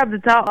 I could grab the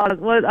towel.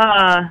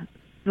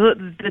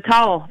 The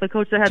towel. The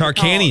coach that had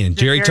Tarkanian,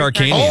 Jerry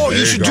Tarkanian. Oh,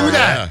 you should do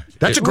that. Yeah.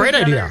 That's a great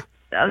idea.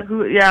 Who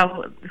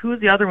was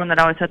the other one that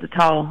always had the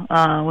towel?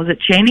 Was it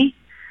Cheney?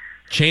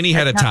 Cheney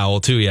had a towel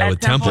too, with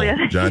Temple.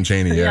 John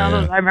Cheney,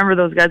 yeah. I remember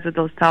those guys with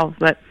those towels,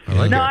 but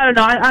I don't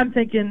know. I'm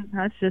thinking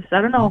that's just I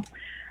don't know.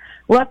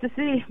 We'll have to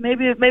see.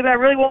 Maybe I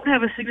really won't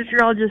have a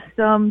signature. I'll just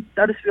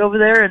be over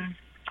there and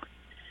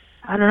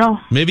I don't know.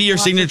 Maybe your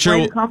signature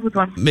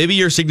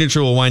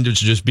will wind up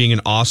just being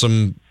an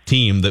awesome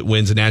team that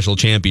wins a national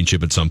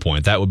championship at some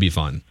point. That would be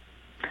fun.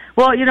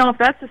 Well, if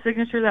that's the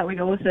signature that we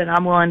go with, then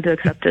I'm willing to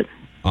accept it.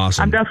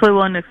 Awesome. I'm definitely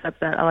willing to accept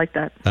that. I like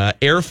that.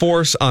 Air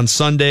Force on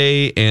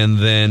Sunday, and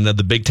then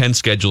the Big Ten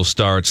schedule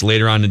starts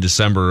later on in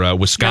December.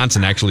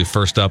 Wisconsin actually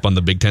first up on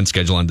the Big Ten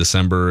schedule on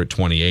December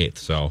 28th.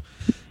 So,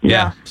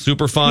 yeah,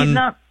 super fun.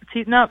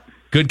 Heating up.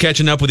 Good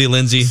catching up with you,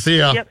 Lindsay. See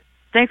ya. Yep.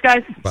 Thanks,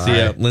 guys. Bye. See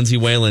ya. Lindsay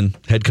Whalen,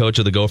 head coach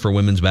of the Gopher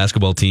women's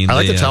basketball team. I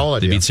like the towel They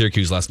idea. beat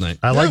Syracuse last night.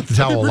 I like the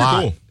towel a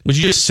lot. Cool. Would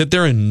you just sit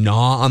there and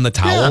gnaw on the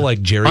towel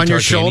like Jerry on your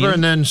Tarkanian? shoulder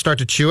and then start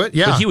to chew it?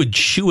 Yeah. But he would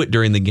chew it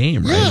during the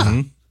game, right? Yeah.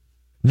 Mm-hmm.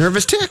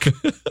 Nervous tick.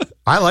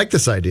 I like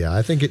this idea.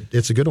 I think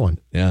it's a good one.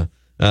 Yeah.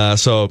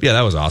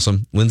 That was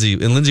awesome. Lindsay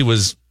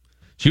was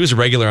a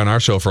regular on our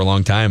show for a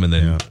long time, and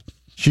then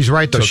she's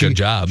right though. Took a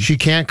job. She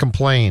can't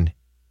complain.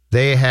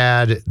 They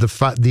had the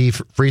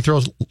free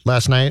throws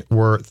last night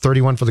were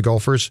 31 for the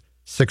Gophers,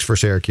 6 for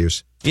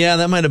Syracuse. Yeah,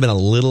 that might have been a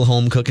little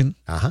home cooking.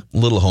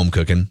 Little home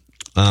cooking.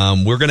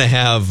 We're going to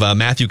have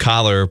Matthew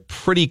Collar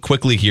pretty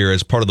quickly here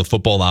as part of the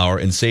football hour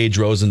and Sage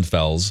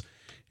Rosenfels.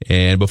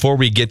 And before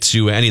we get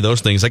to any of those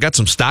things, I got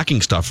some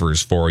stocking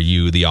stuffers for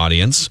you, the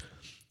audience.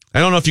 I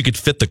don't know if you could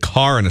fit the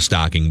car in a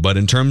stocking, but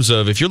in terms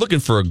of if you're looking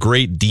for a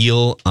great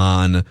deal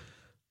on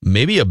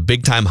maybe a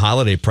big-time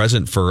holiday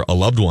present for a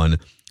loved one,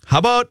 how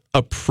about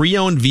a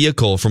pre-owned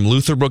vehicle from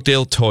Luther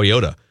Brookdale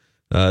Toyota?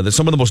 They're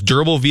some of the most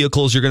durable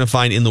vehicles you're going to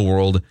find in the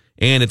world,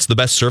 and it's the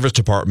best service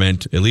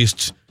department, at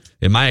least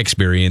in my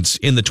experience,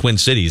 in the Twin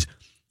Cities.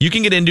 You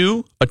can get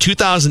into a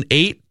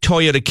 2008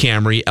 Toyota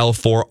Camry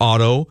L4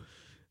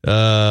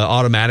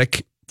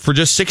 automatic for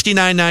just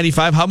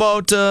 $69.95. How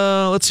about,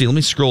 let's see, let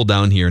me scroll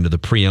down here into the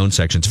pre-owned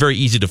section. It's very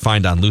easy to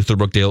find on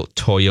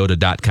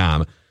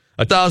LutherBrookdaleToyota.com.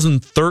 A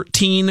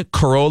 2013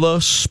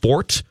 Corolla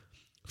Sport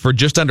for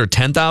just under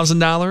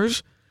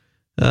 $10,000.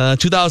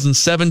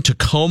 2007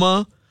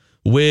 Tacoma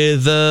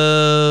with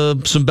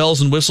some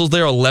bells and whistles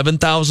there,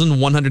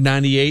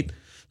 $11,198.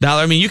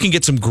 I mean, you can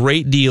get some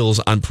great deals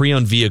on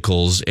pre-owned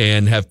vehicles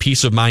and have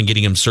peace of mind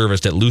getting them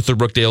serviced at Luther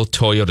Brookdale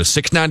Toyota,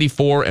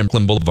 694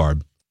 Emklem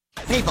Boulevard.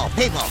 People,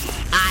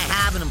 I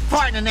have an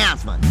important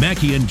announcement.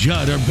 Mackie and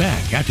Judd are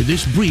back after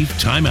this brief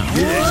timeout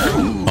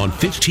on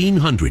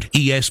 1500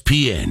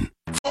 ESPN.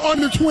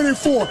 Under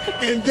 24,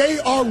 and they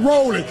are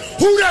rolling.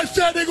 Who that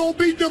said they're going to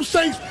beat them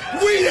Saints?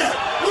 We them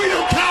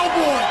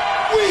Cowboys.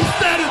 We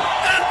said it,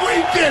 and we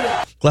did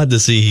it. Glad to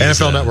see he's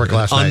NFL Network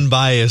last night.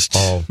 Unbiased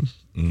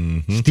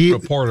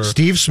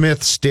Steve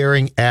Smith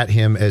staring at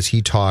him as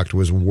he talked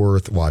was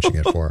worth watching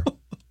it for.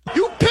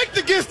 You picked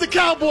against the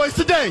Cowboys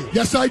today.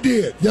 Yes, I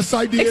did. Yes,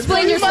 I did.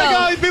 Explain you yourself. might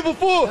got all these people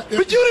fooled,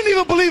 but you didn't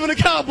even believe in the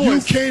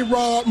Cowboys. You can't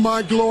rob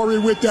my glory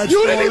with that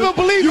story. You didn't even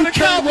believe in the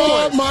Cowboys. You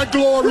can't rob my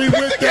glory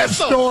with that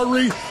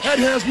story. It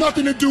has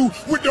nothing to do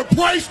with the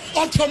price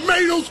of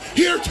tomatoes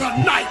here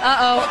tonight.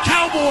 Uh-oh. The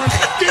Cowboys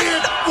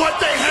did what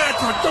they had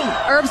to do.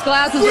 Herb's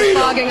glasses are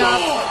fogging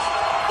up.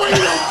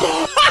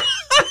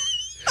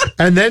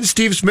 And then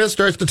Steve Smith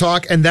starts to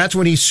talk, and that's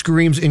when he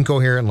screams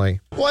incoherently.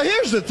 Well,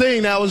 here's the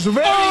thing. That was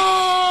very...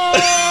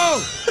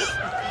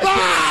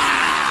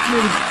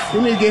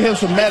 We need to get him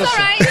some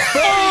medicine. It's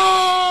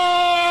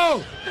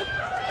all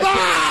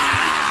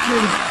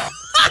right.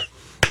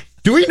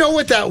 Do we know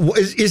what that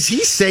was? Is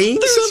he saying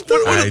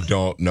something? I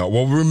don't know.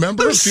 Well,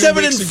 remember They're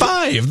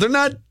 7-5. They're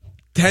not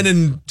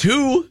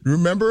 10-2.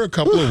 Remember a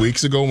couple of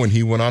weeks ago when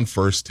he went on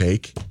First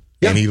Take?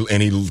 Yeah.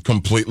 And he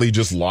completely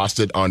just lost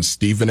it on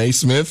Stephen A.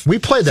 Smith. We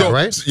played that,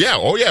 right? Yeah.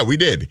 Oh, yeah, we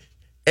did.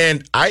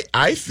 And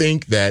I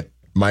think that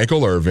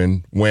Michael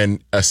Irvin,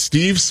 when a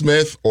Steve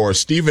Smith or a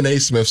Stephen A.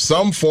 Smith,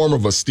 some form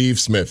of a Steve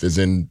Smith is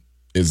in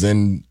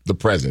the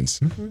presence.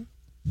 Mm-hmm.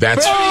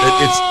 That's what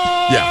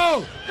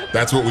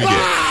we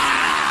get.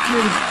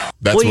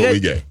 That's what we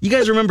get. You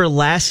guys remember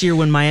last year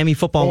when Miami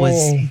football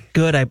was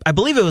good? I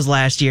believe it was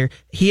last year.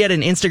 He had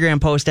an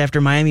Instagram post after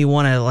Miami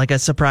won a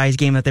surprise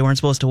game that they weren't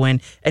supposed to win,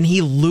 and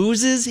he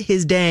loses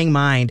his dang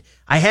mind.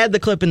 I had the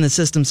clip in the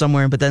system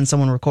somewhere, but then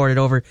someone recorded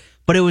over.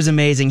 But it was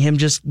amazing, him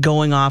just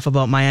going off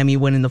about Miami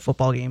winning the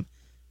football game.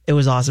 It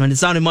was awesome, and it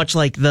sounded much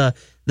like the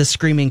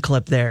screaming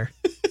clip there.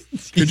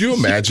 Could you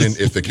imagine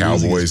if the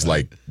Cowboys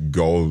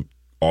go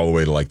all the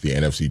way to the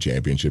NFC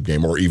Championship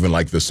game or even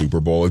the Super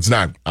Bowl? It's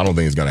not. I don't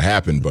think it's going to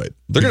happen, but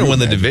they're going to win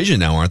the division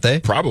now, aren't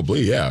they?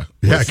 Probably, yeah.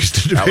 Yeah,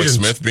 because Alex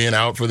Smith being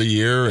out for the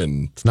year,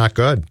 and it's not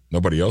good.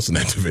 Nobody else in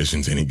that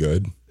division's any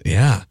good.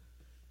 Yeah,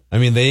 I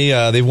mean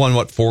they've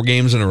won 4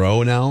 games in a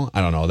row now.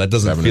 I don't know. That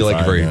doesn't feel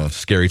like a very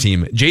scary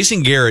team.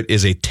 Jason Garrett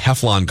is a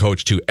Teflon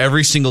coach too.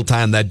 Every single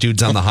time that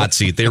dude's on the hot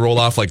seat, they roll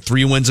off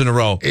 3 wins in a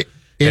row.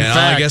 In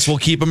fact, I guess we'll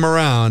keep him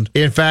around.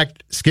 In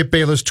fact, Skip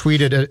Bayless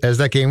tweeted as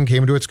that game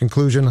came to its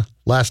conclusion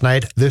last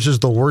night, this is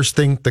the worst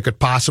thing that could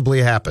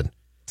possibly happen.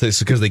 Because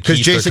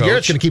Jason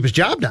Garrett's going to keep his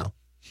job now.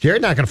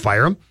 Jerry's not going to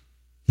fire him.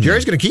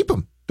 Jerry's going to keep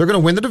him. They're going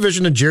to win the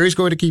division, and Jerry's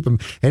going to keep him.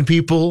 And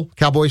people,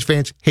 Cowboys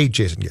fans, hate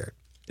Jason Garrett.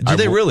 Do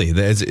they really?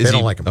 They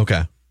don't like him.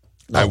 Okay.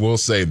 No. I will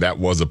say that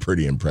was a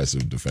pretty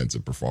impressive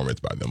defensive performance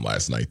by them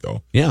last night,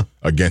 though. Yeah.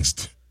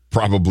 Against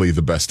probably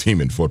the best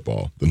team in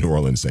football, the New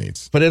Orleans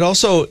Saints. But it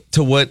also,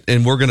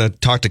 and we're going to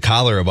talk to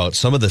Collar about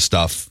some of this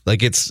stuff.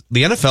 It's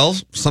the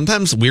NFL,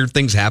 sometimes weird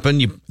things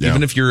happen.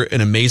 Even if you're an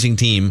amazing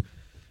team,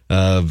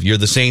 you're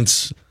the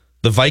Saints.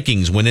 The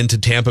Vikings went into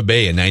Tampa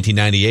Bay in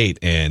 1998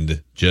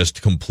 and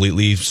just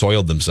completely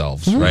soiled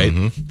themselves, right?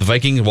 Mm-hmm.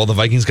 The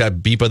Vikings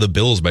got beat by the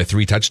Bills by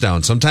 3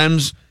 touchdowns.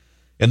 Sometimes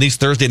in these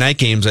Thursday night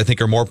games, I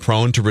think are more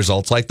prone to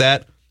results like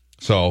that.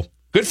 So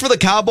good for the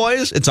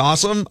Cowboys. It's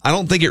awesome. I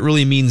don't think it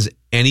really means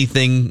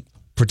anything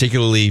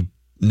particularly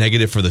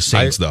negative for the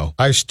Saints, though.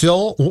 I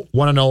still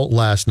want to know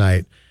last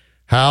night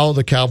how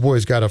the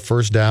Cowboys got a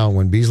first down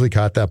when Beasley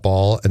caught that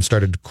ball and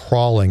started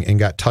crawling and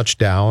got touched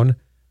down.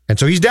 And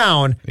so he's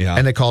down,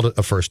 and they called it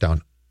a first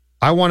down.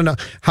 I want to know,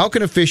 how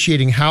can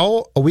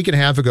how a week and a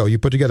half ago you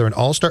put together an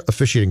all-star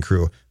officiating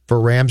crew for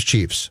Rams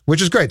Chiefs,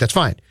 which is great, that's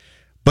fine.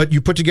 But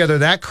you put together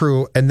that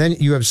crew, and then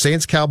you have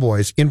Saints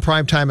Cowboys in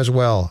prime time as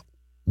well.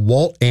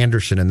 Walt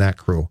Anderson in that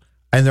crew.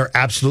 And they're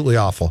absolutely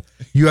awful.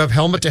 You have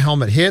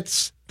helmet-to-helmet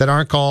hits that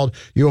aren't called.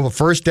 You have a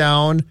first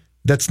down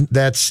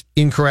that's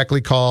incorrectly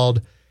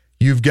called.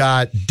 You've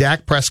got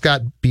Dak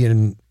Prescott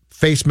being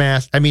face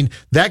masked. I mean,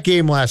 that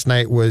game last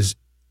night was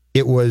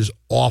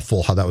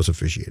awful how that was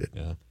officiated.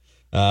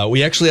 Yeah.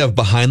 We actually have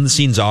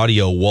behind-the-scenes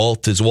audio.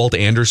 Walt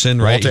Anderson,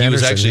 right? Walt Anderson,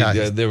 was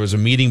actually there was a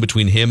meeting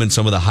between him and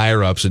some of the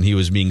higher-ups, and he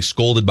was being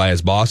scolded by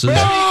his bosses.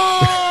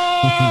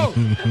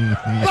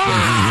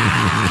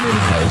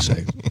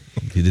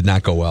 He did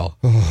not go well.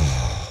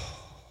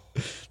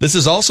 This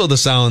is also the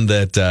sound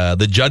that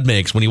the Judd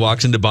makes when he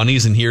walks into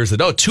Bunny's and hears that,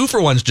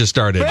 2-for-1's just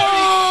started.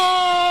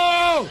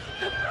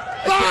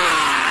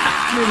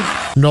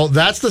 No,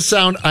 that's the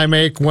sound I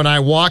make when I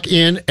walk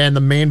in and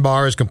the main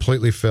bar is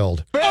completely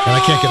filled. And I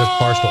can't get a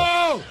bar stool.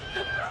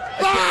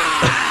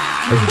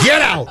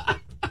 Get out!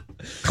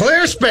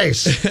 Clear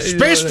space!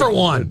 Space for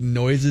one! The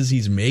noises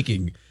he's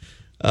making.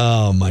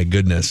 Oh, my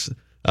goodness.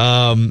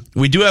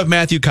 We do have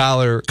Matthew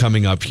Collar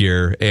coming up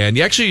here. And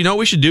actually, you know what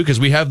we should do? Because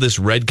we have this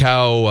Red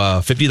Cow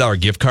 $50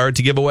 gift card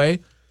to give away.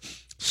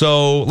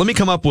 So let me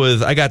come up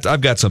with,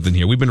 I've got something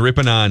here. We've been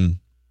ripping on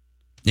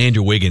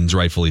Andrew Wiggins,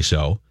 rightfully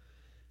so.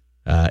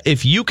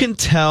 If you can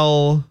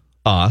tell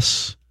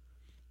us,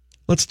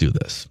 let's do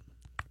this.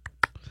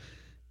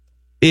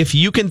 If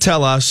you can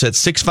tell us at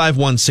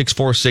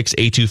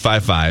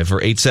 651-646-8255 or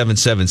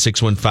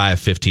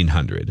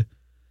 877-615-1500,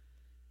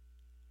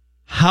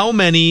 how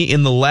many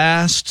in the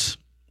last,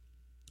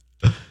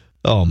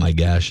 oh my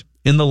gosh,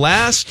 in the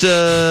last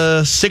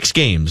 6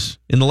 games,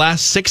 the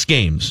last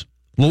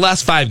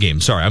 5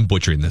 games, sorry, I'm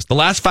butchering this. The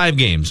last 5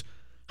 games,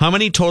 how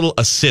many total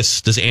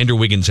assists does Andrew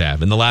Wiggins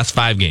have in the last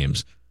 5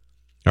 games?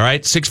 All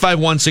right,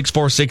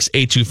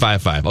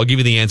 651-646-8255. I'll give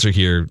you the answer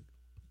here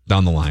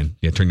down the line.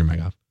 Yeah, turn your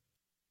mic off.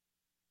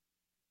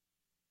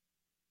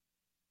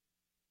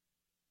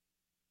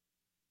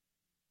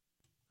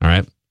 All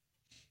right.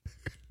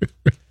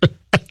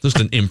 Just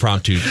an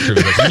impromptu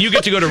trivia. And you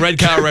get to go to Red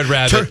Cow, Red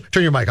Rabbit.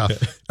 Turn your mic off.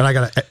 And I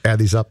got to add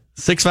these up.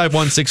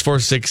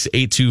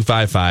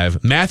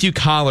 651-646-8255. Matthew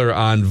Collar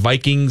on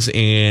Vikings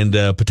and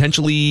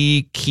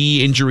potentially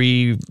key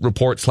injury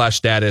report /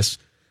 status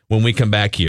when we come back here.